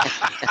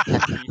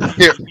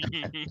 Here.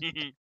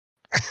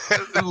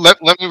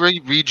 Let me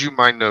read you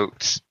my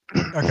notes.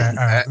 Okay. All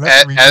right.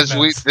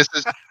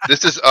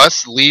 This is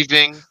us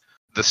leaving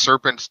the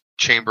serpent's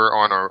chamber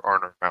on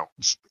our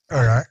mounts.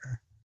 All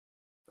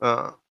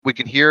right. We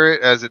can hear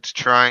it as it's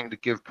trying to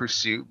give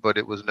pursuit, but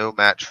it was no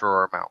match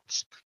for our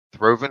mounts.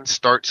 Throven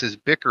starts his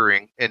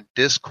bickering and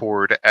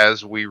discord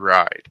as we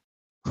ride.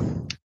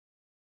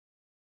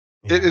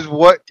 Yeah. It is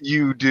what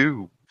you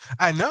do.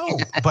 I know,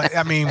 but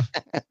I mean,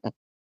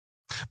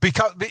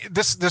 because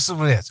this is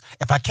what it is.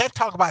 If I can't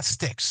talk about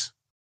sticks,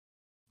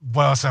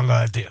 what else I'm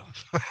gonna do?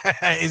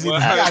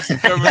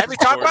 Let me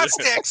talk about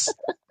sticks,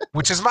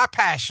 which is my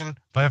passion.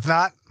 But if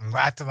not, I'm going to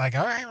have to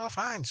all right, well,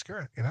 fine, screw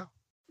it.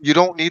 You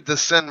don't need to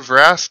send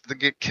Vrast to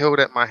get killed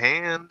at my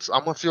hands.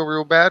 I'm gonna feel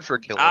real bad for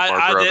killing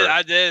my brother.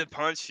 I did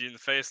punch you in the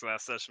face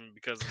last session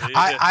because of it.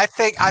 I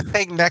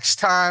think next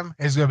time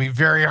it's gonna be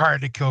very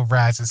hard to kill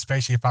Vrast,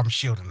 especially if I'm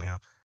shielding him.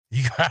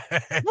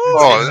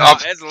 I'll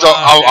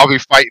be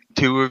fighting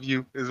two of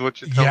you, is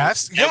what you're telling me?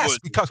 Yes,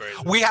 because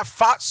we have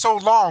fought so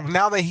long.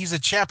 Now that he's a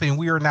champion,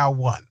 we are now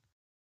one.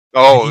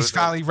 Oh, he's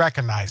finally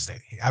recognized it.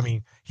 I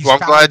mean, I'm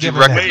glad you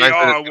recognize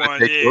that it's going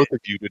to take both of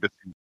you to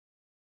defeat.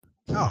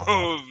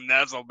 Oh,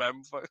 that's all bad.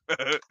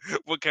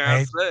 What can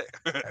I say?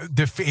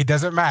 It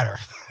doesn't matter.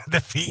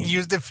 Defeating you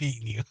is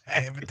defeating you.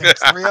 If it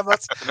takes three of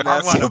us, or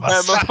one of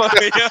us.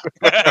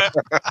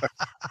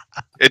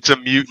 It's a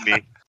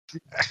mutiny.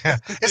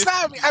 It's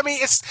not. I mean,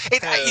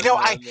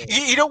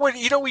 you know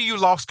where you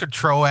lost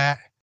control at.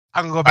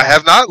 I'm gonna go back. I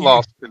have not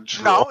lost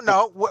control.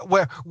 No.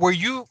 Where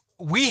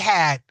we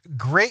had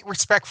great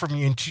respect from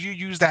you until you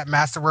used that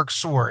masterwork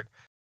sword.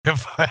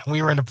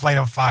 We were in the plane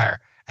of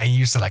fire. And you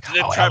used to like,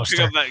 Then oh, try to pick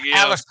Alistair, up that,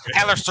 yeah.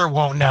 Alistair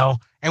won't know.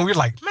 And we're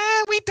like,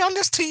 man, we done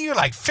this to you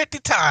like 50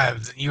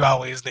 times, and you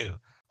always knew.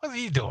 What are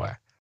you doing?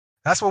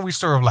 That's what we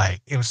sort of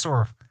like. It was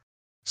sort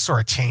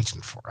of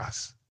changing for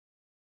us.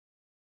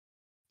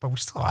 But we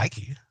still like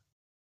you.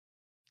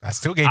 I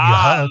still gave you a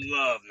hug. I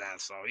love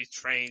Nassau. He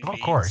trained me.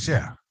 Of course,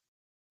 yeah.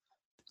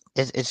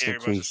 It's the Shared a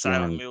bunch two of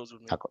silent human meals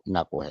with me.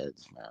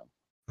 knuckleheads,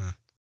 man.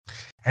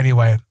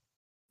 Anyway,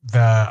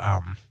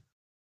 the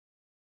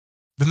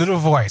little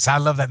voice. I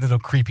love that little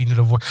creepy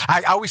little voice.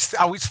 I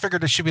always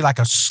figured there should be like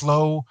a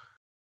slow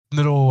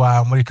little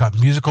what do you call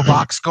it, musical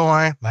box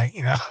going, like,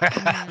 you know,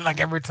 like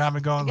every time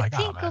it goes, like,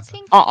 oh man,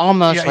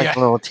 Almost Yeah, like yeah. a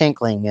little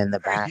tinkling in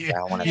the yeah,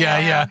 background. when it-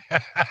 yeah.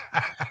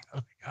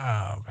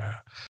 Oh man,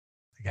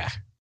 yeah.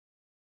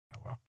 Oh,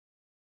 well.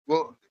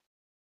 Well,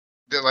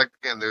 like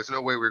again, there's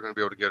no way we're going to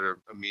be able to get a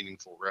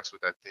meaningful rest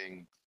with that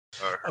thing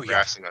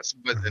harassing us.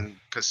 But then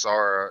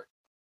Kasara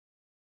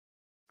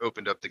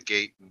opened up the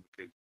gate and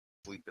we could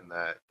sleep in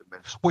that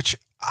dimension. Which,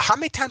 how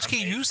many times can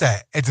you use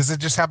that? Does it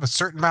just have a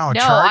certain amount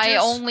of No, charges? I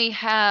only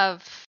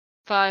have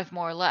 5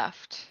 more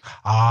left.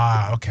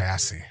 Ah, okay, I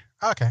see.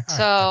 Okay. All right,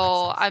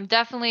 So I'm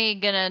definitely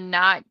gonna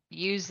not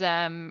use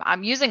them.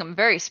 I'm using them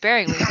very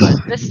sparingly,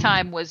 but this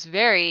time was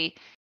it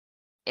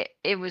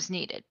was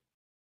needed.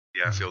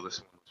 Yeah, I feel this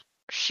one.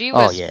 She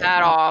Oh, was yeah,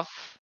 bad no.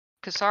 off.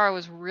 Kasara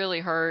was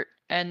really hurt,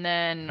 and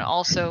then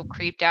also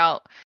creeped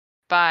out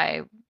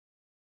by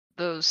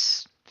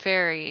those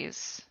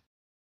fairies.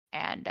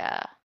 And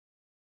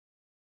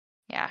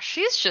yeah,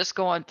 she's just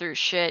going through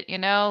shit, you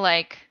know,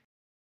 like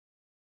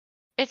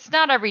it's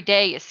not every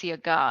day you see a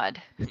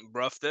god.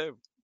 Rough there.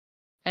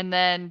 And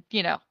then,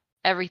 you know,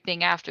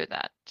 everything after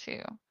that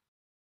too.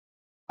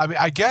 I mean,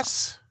 I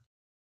guess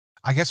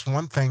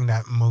one thing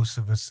that most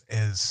of us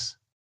is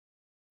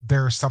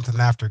there's something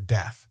after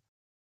death.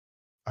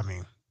 I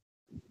mean,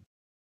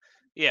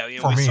 yeah, you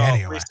know, for we me saw,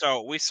 anyway.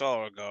 we saw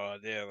our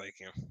god. Yeah, like,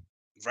 you know,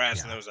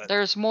 Vraz knows that.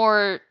 There's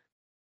more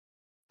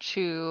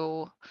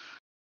to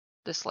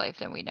this life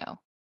than we know.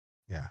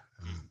 Yeah,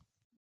 I mean,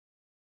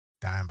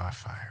 dying by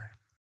fire.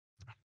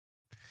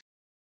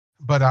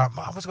 But I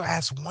was going to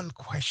ask one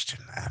question.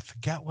 I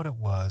forgot what it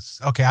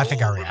was. Okay, I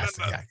think I already asked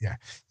it. Yeah.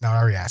 No, I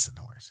already asked it.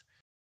 No worries.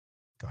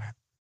 Go ahead.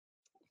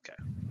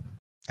 Okay.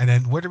 And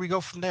then where do we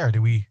go from there?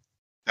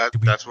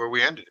 That's where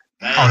we ended.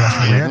 Oh,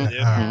 that's where we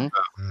ended.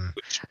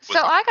 So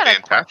I got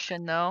a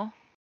question though.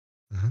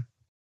 Mm-hmm.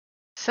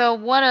 So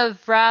one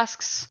of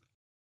Rask's,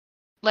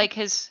 like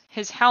his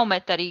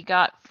helmet that he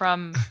got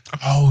from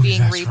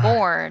being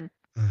reborn,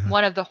 right.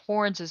 one of the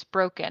horns is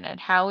broken. And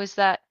how is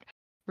that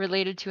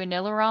related to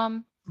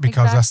Anilaram?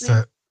 Because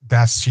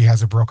exactly? she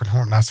has a broken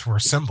horn. That's for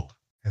a symbol.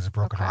 Is a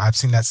broken horn. I've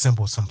seen that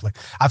symbol someplace.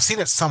 I've seen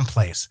it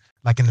someplace,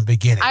 like in the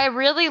beginning. I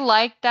really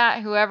like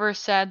that. Whoever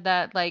said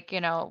that, like,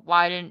 you know,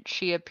 why didn't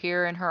she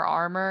appear in her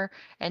armor?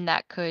 And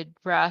that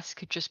Rask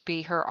could just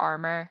be her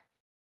armor.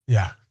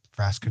 Yeah,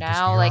 Rask could just be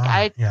her like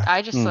armor.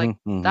 I just like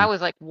that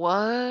was like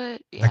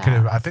what? Yeah. That could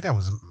have. I think that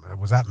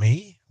was that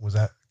me? Was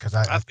that because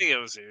I think it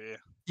was you. Yeah.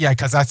 Yeah,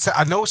 because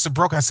I noticed the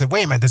broken. I said,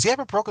 wait a minute, does he have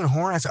a broken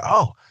horn? I said,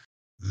 oh.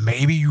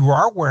 Maybe you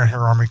are wearing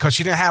her armor because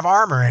she didn't have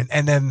armor.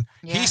 And then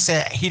he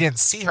said he didn't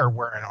see her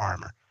wearing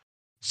armor.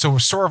 So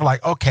it's sort of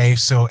like, okay,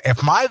 so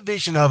if my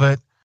vision of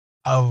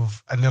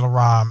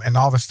Anilaram and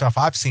all the stuff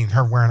I've seen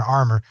her wearing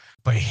armor,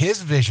 but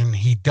his vision,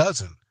 he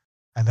doesn't.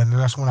 And then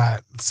that's when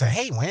I say,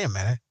 hey, wait a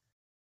minute.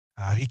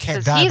 He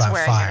can't die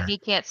by fire. He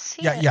can't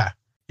see it. Yeah.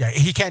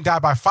 He can't die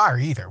by fire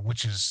either,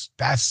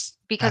 that's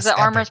because the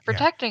armor's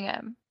protecting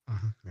him.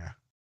 Yeah.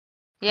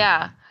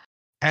 Yeah.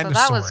 And so the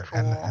that sword was cool.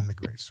 and the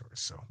great sword.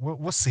 So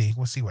we'll see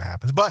what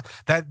happens. But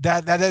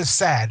that is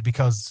sad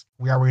because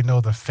we already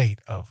know the fate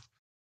of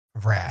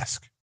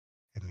Rask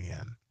in the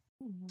end.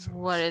 So,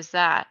 what is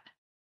that?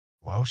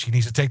 Well, she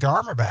needs to take the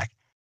armor back.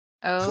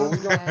 Oh,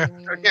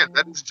 again,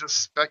 that is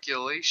just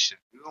speculation.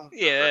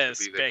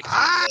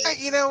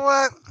 You know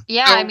what?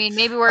 Yeah, I mean,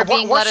 maybe we're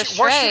being led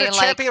astray. Once you're the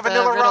champion of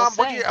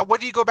Anilaram, what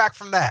do you go back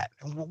from that?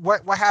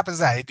 What happens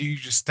that? Do you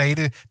just stay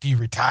do you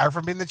retire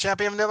from being the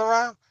champion of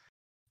Anilaram?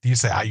 Do you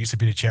say I used to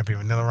be the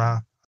champion of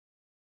Anilaram?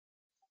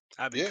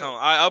 I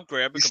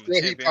upgrade. I become the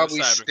champion. He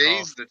probably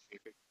stays the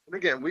champion. And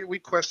again, we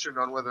questioned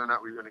on whether or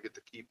not we were going to get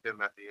to keep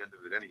him at the end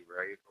of it,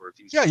 right? Or if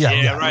he's right.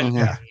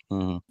 Yeah.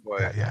 Mm-hmm.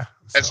 But yeah.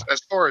 So. As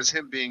far as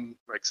him being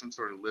like some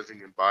sort of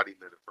living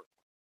embodiment of her,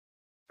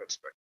 that's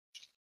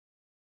speculation.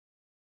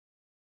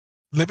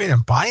 Living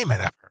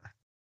embodiment of her.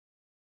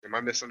 Am I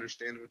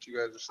misunderstanding what you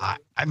guys are saying?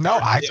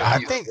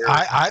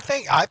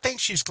 I think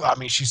she's. I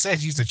mean, she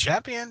says she's a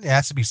champion. There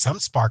has to be some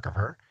spark of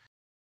her.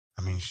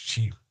 I mean,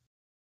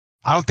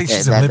 I don't think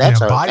she's a living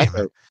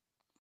embodiment.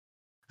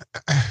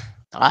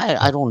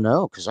 I don't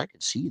know because I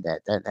could see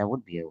that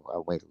would be a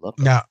way to look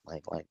at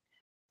it, like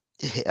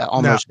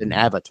almost an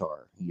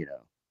avatar, you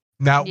know.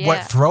 Now,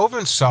 what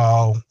Throven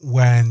saw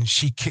when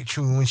she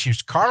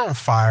was caught on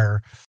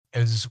fire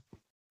is.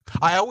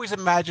 I always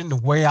imagine the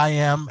way I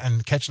am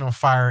and catching on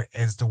fire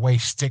is the way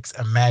Styx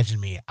imagined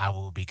me I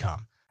will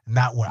become,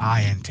 not what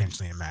I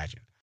intentionally imagine.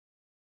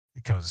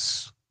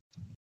 Because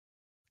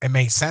it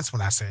made sense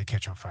when I said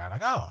catch on fire.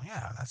 Like, oh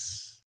yeah,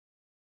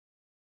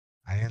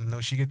 I didn't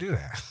know she could do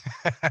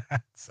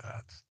that. So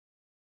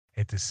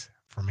it just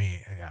for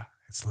me, yeah,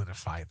 it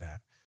solidified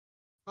that.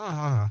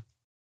 Uh-huh.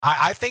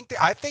 I think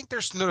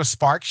there's no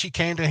spark. She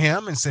came to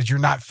him and said, "You're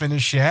not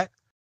finished yet.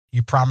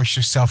 You promised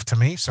yourself to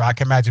me." So I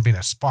can imagine being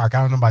a spark.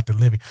 I don't know about the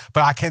living,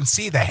 but I can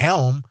see the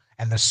helm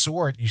and the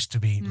sword used to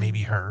be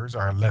maybe hers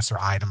or a lesser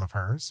item of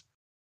hers.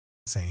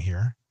 Saying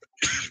here.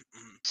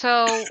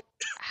 So,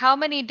 how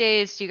many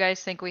days do you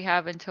guys think we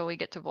have until we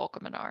get to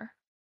Volcaminar?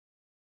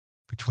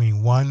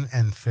 Between 1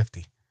 and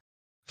 50.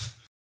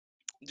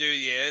 Dude,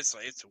 yeah, it's a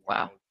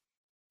Wow.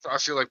 I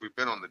feel like we've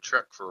been on the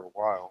trek for a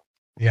while.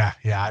 Yeah,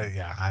 I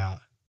don't.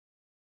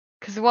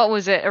 Because what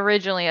was it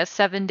originally? A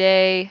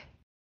 7-day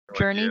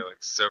journey? Yeah,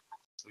 like several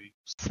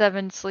sleeps.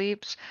 7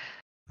 sleeps.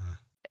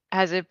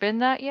 Has it been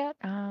that yet?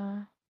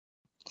 No.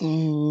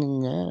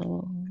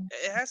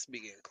 It has to be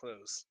getting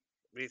close.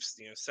 We've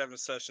 7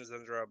 sessions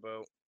under our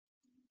belt.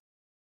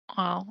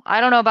 Well,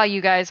 I don't know about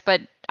you guys,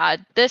 but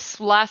this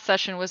last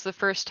session was the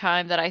first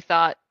time that I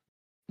thought,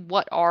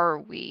 what are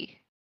we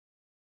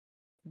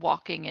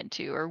walking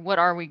into, or what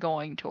are we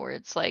going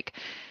towards? Like,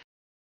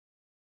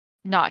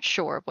 not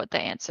sure what the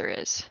answer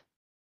is.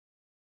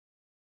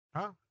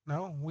 Oh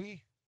no,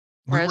 we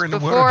Whereas were in the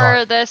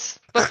before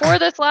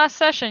this last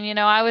session,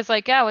 I was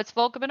like, yeah, it's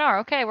Volcaminar.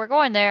 Okay, we're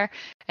going there.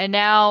 And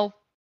now,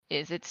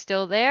 is it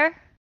still there?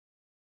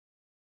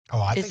 Oh,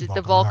 I Is think it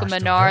the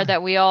Volcaminar Volcaminar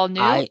that we all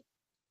knew?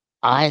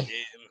 I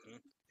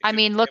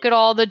mean, look at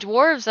all the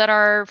dwarves that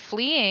are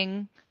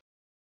fleeing.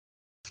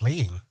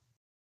 Fleeing.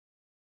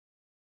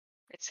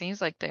 It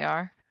seems like they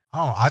are.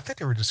 Oh, I think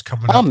they were just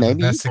coming up and maybe.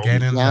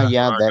 investigating.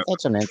 Yeah,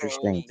 that's an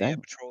interesting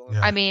thing.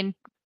 Yeah. I mean,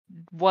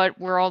 what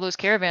were all those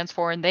caravans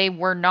for? And they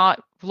were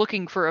not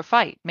looking for a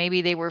fight.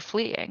 Maybe they were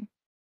fleeing.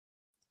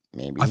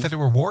 Maybe. I thought they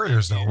were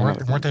warriors, though.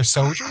 Weren't they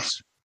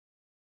soldiers?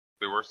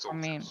 They were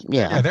soldiers. I mean,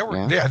 yeah, they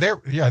were.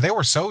 They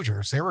were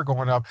soldiers. They were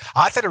going up.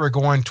 I thought they were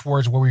going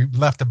towards where we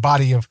left the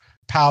body of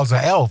piles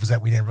of elves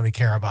that we didn't really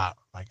care about.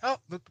 Like, oh,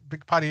 look,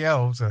 big potty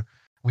elves.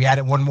 We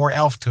added one more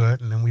elf to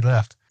it, and then we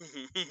left.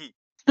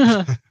 I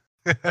don't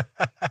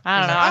know.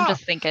 I'm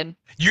just thinking.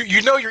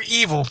 You know you're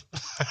evil.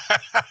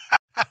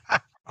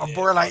 I'm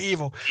borderline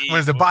evil. When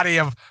there's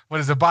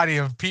a body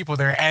of people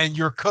there, and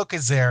your cook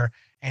is there,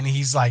 and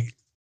he's like,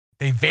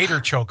 they Vader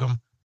choke him,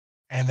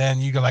 and then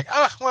you go like,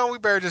 oh, well, we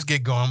better just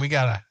get going. We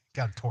got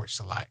a torch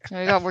to light.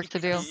 We got work to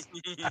do.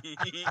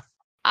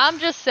 I'm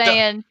just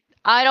saying,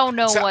 I don't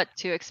know what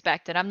to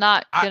expect, and I'm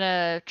not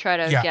gonna try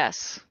to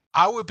guess.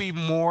 I would be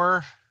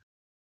more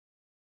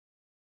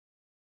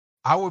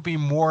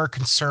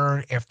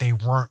concerned if they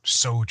weren't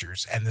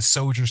soldiers and the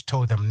soldiers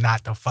told them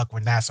not to fuck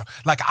with Nassau.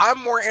 Like, I'm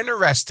more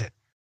interested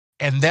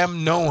in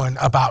them knowing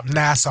about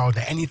Nassau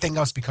than anything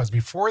else, because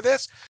before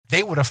this,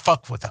 they would have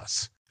fucked with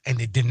us, and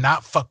they did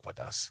not fuck with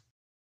us.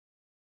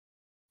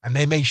 And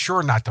they made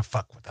sure not to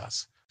fuck with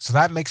us. So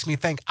that makes me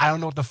think, I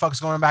don't know what the fuck's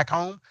going back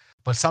home,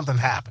 but something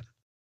happened.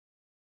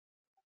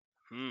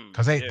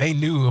 Because they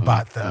knew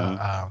about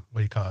the, what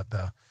do you call it?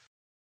 The,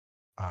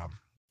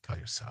 call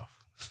yourself.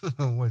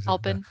 What is it?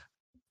 Alpin.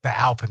 The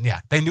Alpin,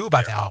 yeah. They knew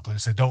about the Alpin.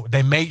 So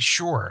they made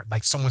sure,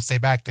 like, someone stay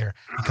back there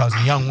because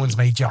the young ones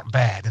may jump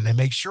bad, and they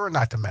make sure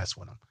not to mess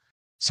with them.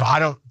 So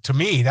to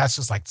me, that's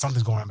just like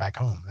something's going back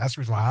home. That's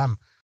the reason why I'm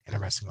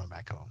interested in going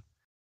back home.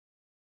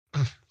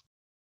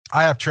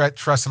 I have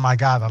trust in my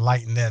God to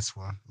lighten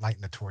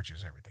the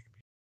torches, everything.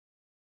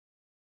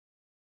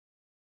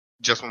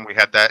 Just when we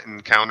had that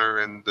encounter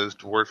and those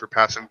dwarves were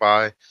passing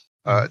by,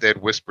 they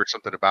had whispered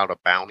something about a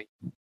bounty.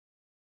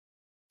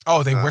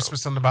 Oh, they whispered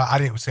something about. I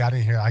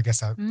didn't hear. I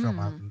guess I felt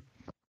my.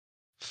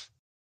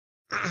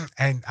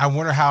 And I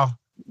wonder how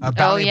a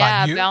bounty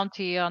about you.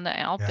 Bounty on the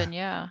Alpin,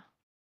 yeah.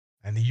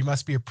 And you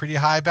must be a pretty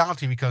high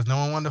bounty because no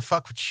one wanted to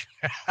fuck with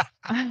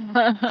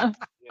you.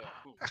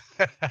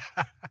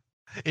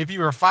 If you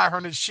were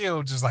 500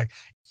 shields, it's like,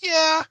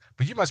 yeah,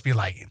 but you must be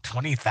like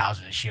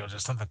 20,000 shields or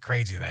something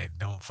crazy that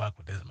don't fuck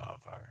with this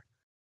motherfucker.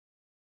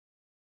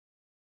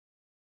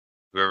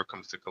 Whoever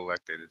comes to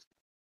collect it is.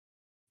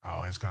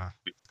 Oh, it's gonna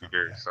be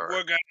very sorry.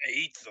 We're gonna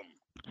eat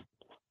them.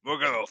 We're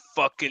gonna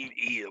fucking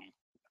eat them.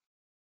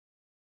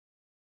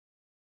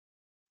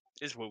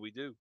 It's what we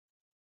do.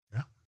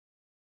 Yeah.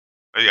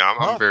 Yeah,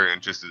 I'm very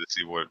interested to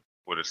see what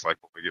it's like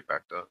when we get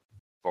back to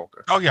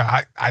Volca. Oh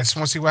yeah, I just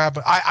want to see what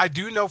happens. I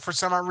do know for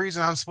some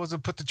reason I'm supposed to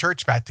put the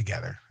church back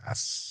together.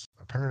 That's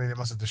apparently they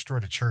must have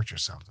destroyed the church or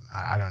something.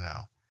 I don't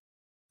know.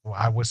 Well,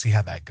 I will see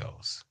how that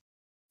goes.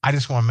 I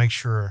just want to make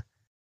sure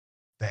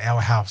the L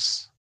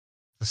house,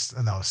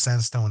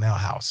 Sandstone L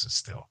house is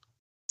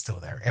still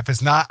there. If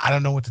it's not, I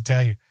don't know what to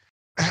tell you.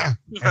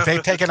 If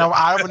they've taken over,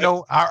 I don't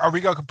know. Are we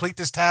gonna complete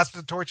this task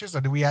with the torches, or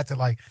do we have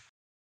to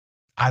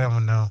I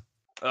don't know.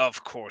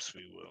 Of course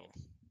we will.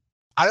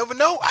 I don't even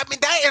know. I mean,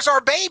 that is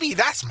our baby.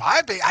 That's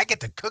my baby. I get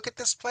to cook at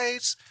this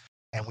place,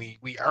 and we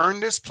earn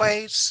this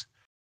place.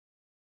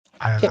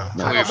 I don't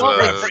know. What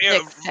would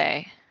Styx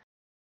say?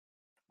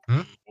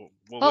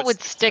 What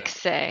would Styx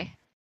say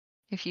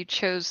if you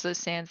chose the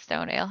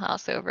Sandstone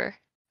Alehouse over?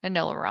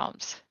 Vanilla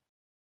ROMs.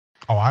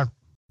 Oh, I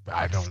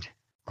don't.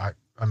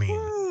 I mean,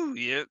 Ooh,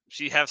 yep.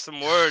 She have some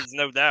words,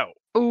 no doubt.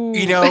 Ooh.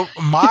 you know,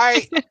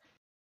 my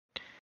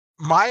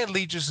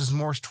allegiance is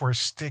more towards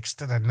Styx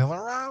than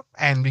Vanilla ROM,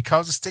 and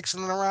because of Styx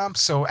and Vanilla ROM,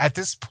 so at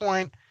this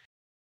point,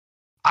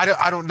 I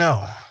don't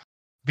know,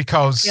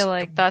 because I feel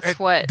like that's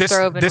what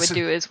Throven would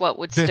do is what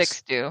would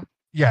Styx do.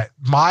 Yeah,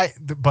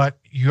 but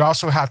you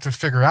also have to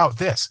figure out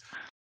this.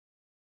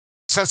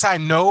 Since I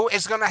know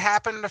it's going to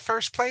happen in the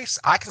first place,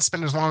 I can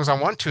spend as long as I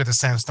want to at the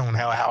Sandstone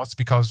Hell House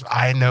because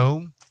I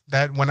know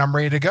that when I'm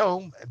ready to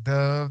go,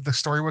 the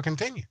story will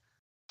continue.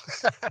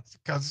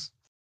 Because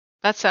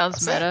that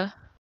sounds meta.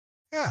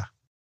 Yeah.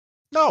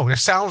 No, it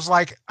sounds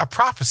like a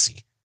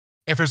prophecy.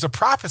 If there's a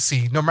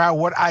prophecy, no matter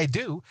what I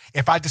do,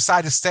 if I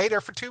decide to stay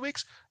there for 2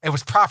 weeks, it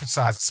was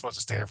prophesied I'm supposed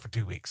to stay there for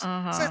 2 weeks.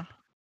 That's it.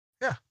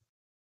 Yeah.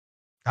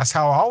 That's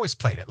how I always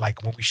played it.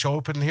 Like when we show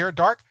up in here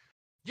dark,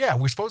 yeah,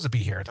 we're supposed to be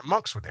here. The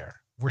monks were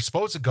there. We're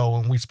supposed to go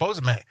and we're supposed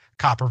to make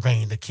Copper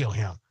Vein to kill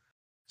him.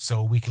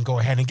 So we can go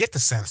ahead and get the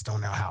Sandstone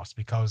Now House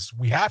because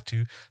we have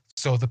to.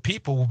 So the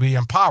people will be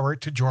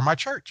empowered to join my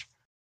church.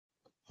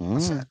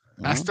 That's it.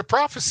 That's the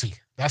prophecy.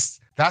 That's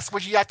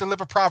what you have to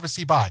live a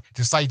prophecy by.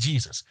 Just like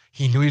Jesus.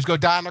 He knew he was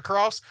going to die on the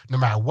cross. No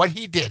matter what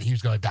he did, he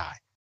was going to die.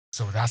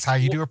 So that's how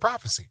you do a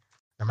prophecy.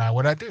 No matter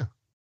what I do.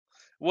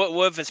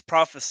 What if it's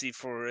prophecy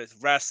for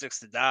Rastix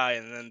to die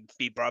and then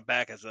be brought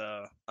back as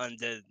a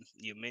undead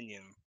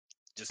minion?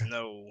 Just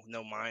no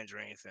minds or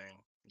anything.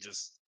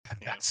 Just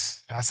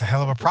that's a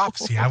hell of a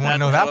prophecy. I want to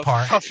know that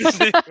part.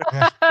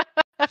 Yeah.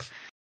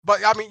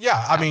 But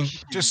I mean,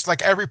 just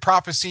like every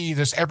prophecy,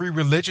 there's every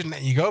religion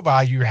that you go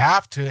by, you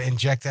have to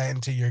inject that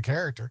into your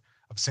character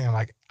of saying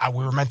like,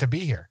 we were meant to be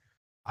here.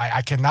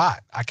 I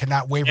cannot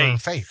waver in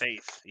faith.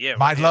 Yeah.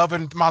 My love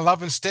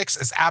and Styx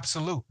is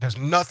absolute. There's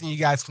nothing you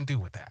guys can do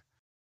with that.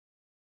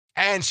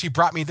 And she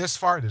brought me this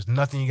far. There's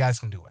nothing you guys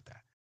can do with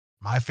that.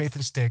 My faith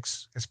in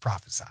Styx is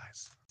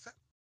prophesized.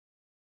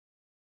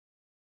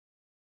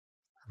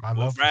 My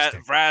love for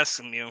Styx.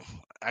 Vras,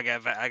 I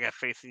got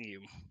faith in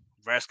you.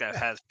 Vras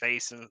has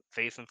faith in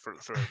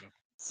Throven.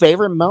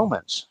 Favorite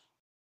moments.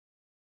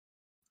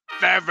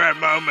 Favorite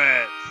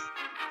moments.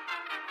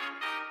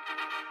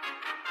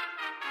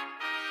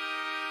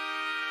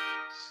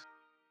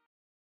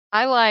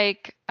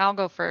 I'll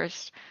go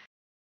first.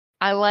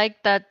 I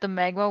like that the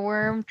magma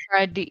worm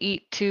tried to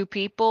eat 2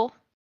 people.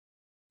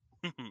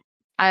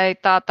 I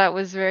thought that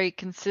was very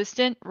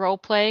consistent role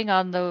playing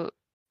on the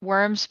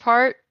worm's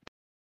part.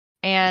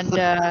 And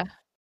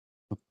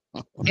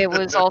it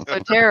was also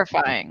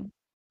terrifying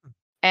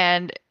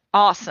and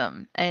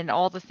awesome and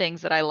all the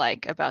things that I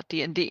like about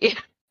D&D.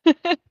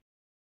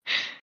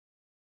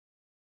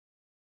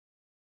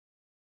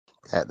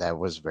 That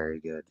was very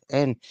good.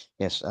 And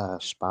yes,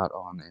 spot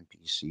on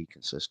NPC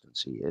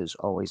consistency is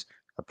always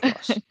a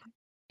plus.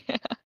 Yeah.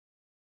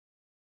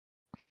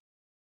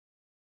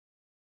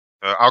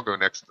 I'll go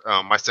next.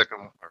 My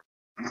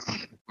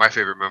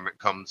favorite moment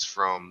comes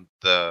from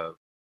the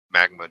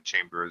magma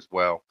chamber as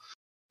well.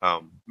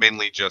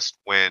 Mainly just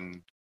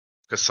when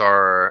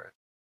Kassar,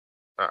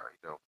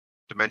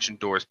 dimension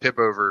doors pip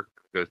over,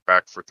 goes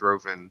back for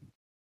Throven,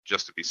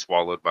 just to be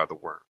swallowed by the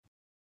worm.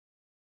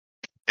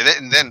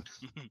 And then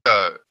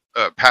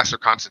pass her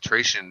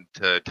concentration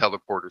to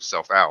teleport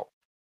herself out.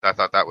 I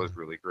thought that was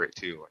really great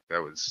too. Like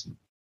that was.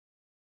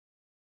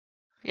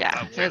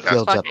 Yeah, it was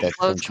a fucking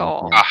close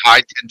call. A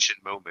high tension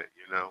moment,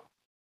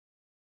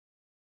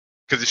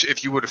 Because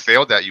if you would have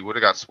failed that, you would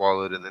have got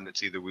swallowed, and then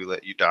it's either we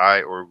let you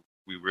die or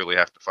we really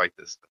have to fight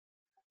this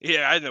thing.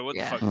 Yeah, I know what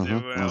the fuck to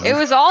do. It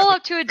was all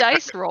up to a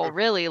dice roll,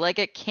 really. Like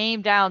it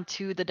came down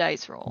to the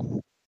dice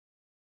roll,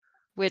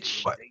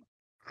 which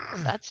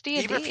that's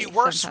D&D. Even if you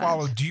were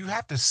swallowed, do you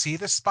have to see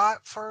the spot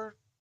for?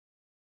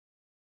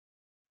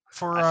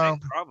 I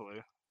think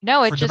probably.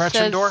 No, it just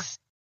says. Door?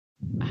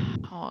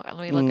 Oh, let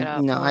me look it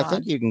up. No, I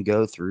think you can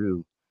go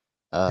through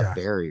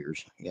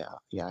barriers. Yeah,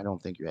 I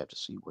don't think you have to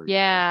see where.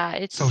 Yeah,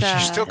 it's. So she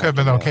still could have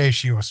been okay.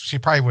 She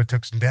probably would have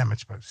took some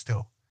damage, but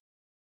still.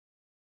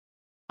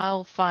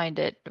 I'll find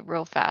it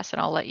real fast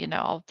and I'll let you know.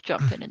 I'll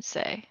jump in and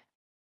say.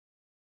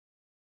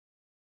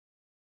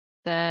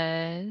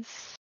 Says.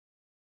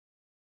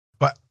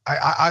 But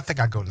I think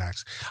I go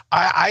next.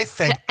 I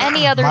think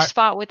any other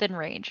spot within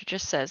range. It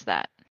just says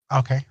that.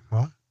 Okay,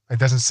 well, it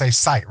doesn't say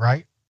sight,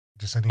 right?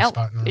 Just any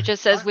spot. It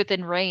just says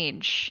within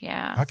range.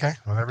 Yeah. Okay,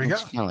 well there we go.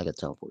 It's kind of like a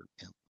teleport.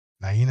 Yeah.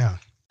 Now you know.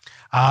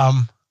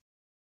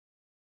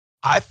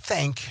 I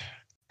think,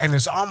 and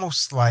it's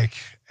almost like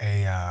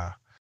a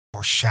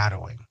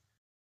foreshadowing.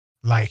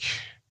 Like,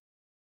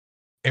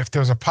 if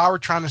there's a power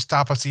trying to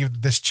stop us, even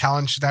this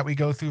challenge that we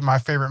go through, my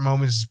favorite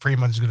moment is pretty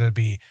much going to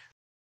be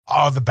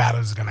all the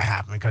battles are going to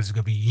happen because it's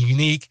going to be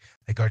unique.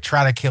 They're going to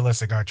try to kill us.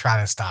 They're going to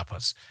try to stop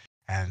us,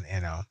 and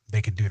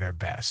they can do their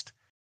best.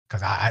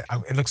 Because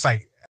it looks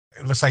like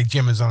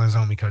Jim is on his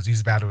own because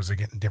these battles are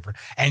getting different.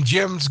 And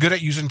Jim's good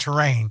at using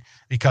terrain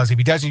because if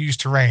he doesn't use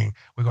terrain,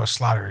 we're going to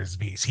slaughter his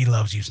beast. He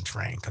loves using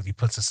terrain because he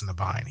puts us in the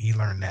bind. He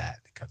learned that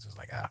because it's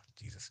like,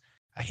 Jesus,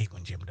 I hate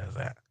when Jim does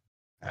that.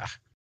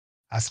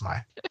 That's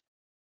my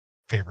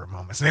favorite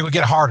moments. And they would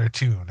get harder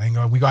too.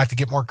 And we got to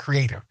get more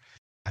creative.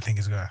 I think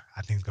it's gonna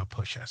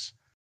push us.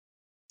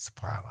 That's the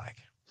part I like.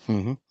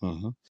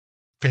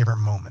 Favorite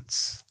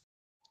moments.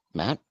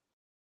 Matt?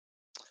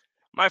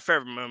 My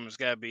favorite moment's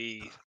gotta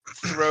be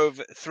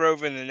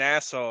Throven and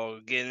Nassau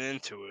getting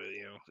into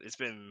it. It's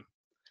been,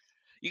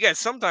 you guys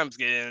sometimes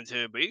get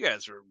into it, but you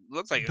guys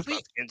looked like it's about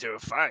to get into a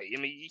fight. I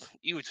mean,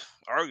 you was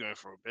arguing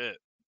for a bit.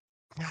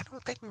 Yeah, I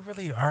don't think we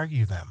really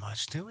argue that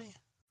much, do we?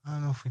 I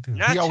don't know if we do.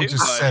 Not He always too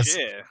just much, says,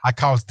 yeah. I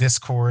cause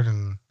discord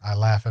and I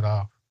laugh it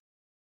off.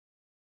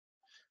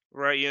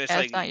 Right, it's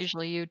It's not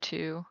usually you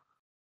two.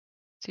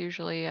 It's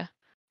usually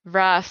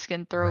Rask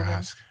and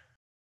Throven.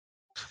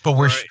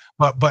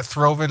 But but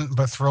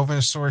Throven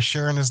is sort of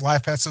sharing his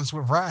life essence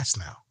with Rask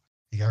now.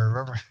 You gotta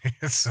remember.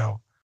 So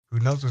who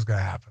knows what's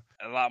gonna happen?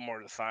 A lot more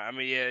to find. I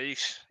mean, yeah,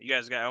 you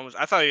guys got almost.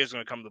 I thought you guys were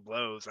gonna come to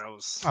blows. I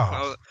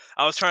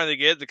was trying to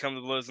get to come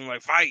to blows and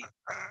like fight.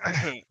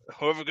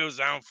 Whoever goes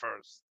down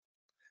first.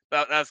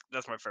 But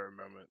that's my favorite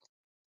moment.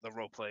 The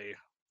role play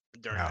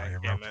during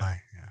that game.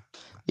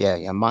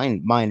 Yeah.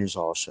 Mine is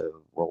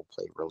also role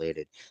play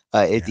related.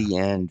 At the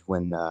end,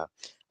 when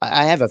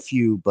I have a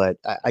few, but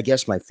I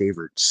guess my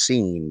favorite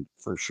scene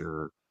for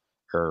sure,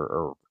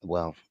 or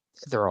well,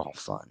 they're all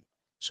fun,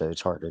 so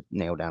it's hard to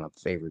nail down a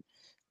favorite.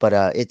 But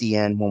at the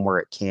end, when we're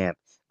at camp,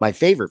 my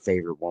favorite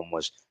one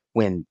was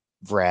when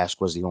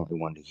Vrask was the only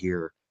one to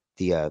hear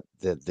the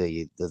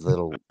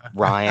little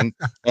rhyme,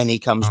 and he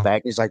comes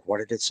back and he's like, "What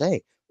did it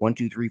say? 1,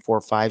 2, 3,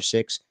 4, 5,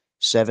 6,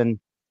 7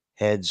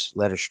 heads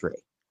led astray.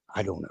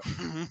 I don't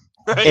know."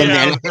 And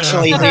then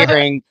actually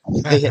hearing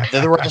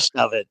the rest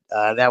of it,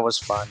 that was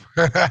fun.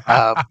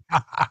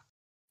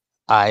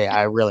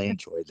 I really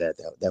enjoyed that.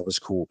 That was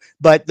cool.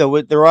 But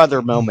there are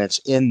other moments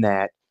in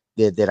that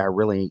I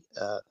really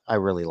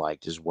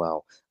liked as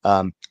well.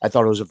 I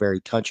thought it was a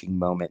very touching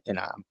moment, and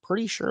I'm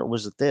pretty sure it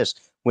was at this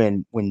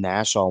when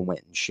Nassau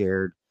went and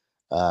shared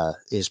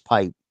his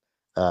pipe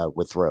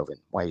with Throven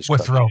while he's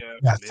with cooking.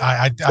 Yes,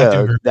 I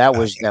So do. that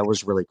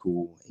was really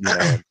cool.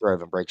 And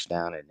Throven breaks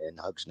down and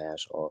hugs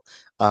Nassau.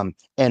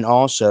 And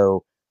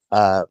also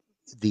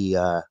the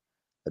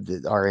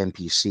our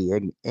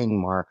NPC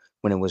Ingmar,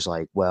 when it was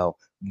like, well,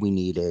 we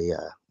need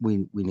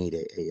we need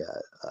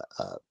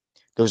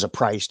there was a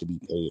price to be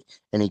paid,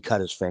 and he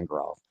cut his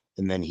finger off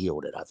and then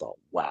healed it. I thought,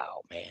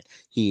 wow, man,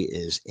 he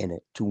is in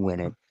it to win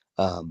it.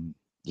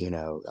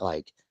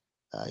 Like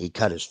he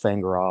cut his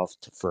finger off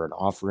for an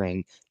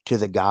offering to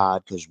the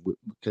god because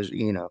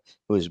it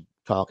was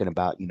talking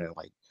about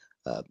like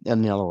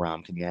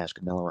Anilaram. Can you ask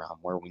Anilaram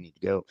where we need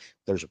to go?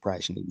 There's a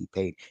price need to be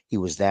paid. He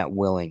was that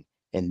willing,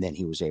 and then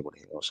he was able to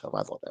heal himself.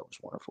 I thought that was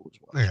wonderful as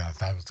well. Yeah,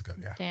 that was good.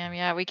 Yeah. Damn,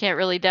 yeah, we can't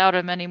really doubt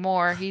him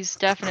anymore. He's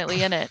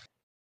definitely in it.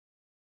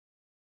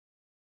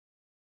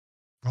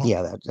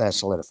 Yeah, that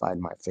solidified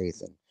my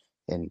faith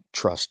and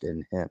trust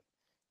in him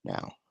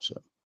now. So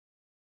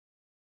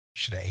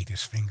should have ate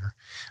his finger.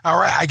 All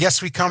right, I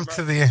guess we come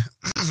to the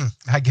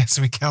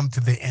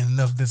end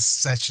of this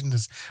session,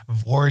 this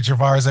voyage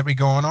of ours that we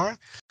going on.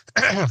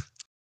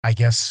 I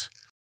guess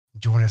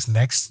join us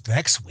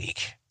next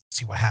week.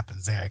 See what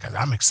happens there, because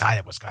I'm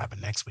excited what's gonna happen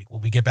next week. Will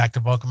we get back to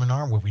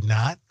Vulcaminar? Will we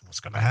not? What's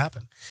gonna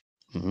happen?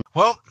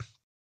 Well,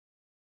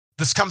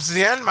 this comes to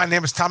the end. My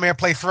name is Tommy. I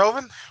play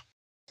Throven.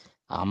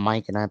 I'm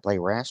Mike, and I play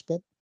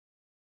Raspit.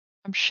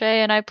 I'm Shay,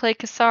 and I play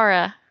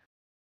Kasara.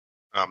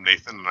 I'm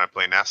Nathan, and I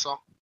play Nassau.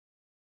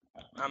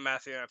 I'm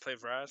Matthew, and I play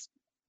Vraz.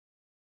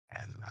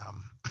 And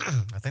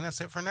I think that's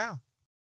it for now.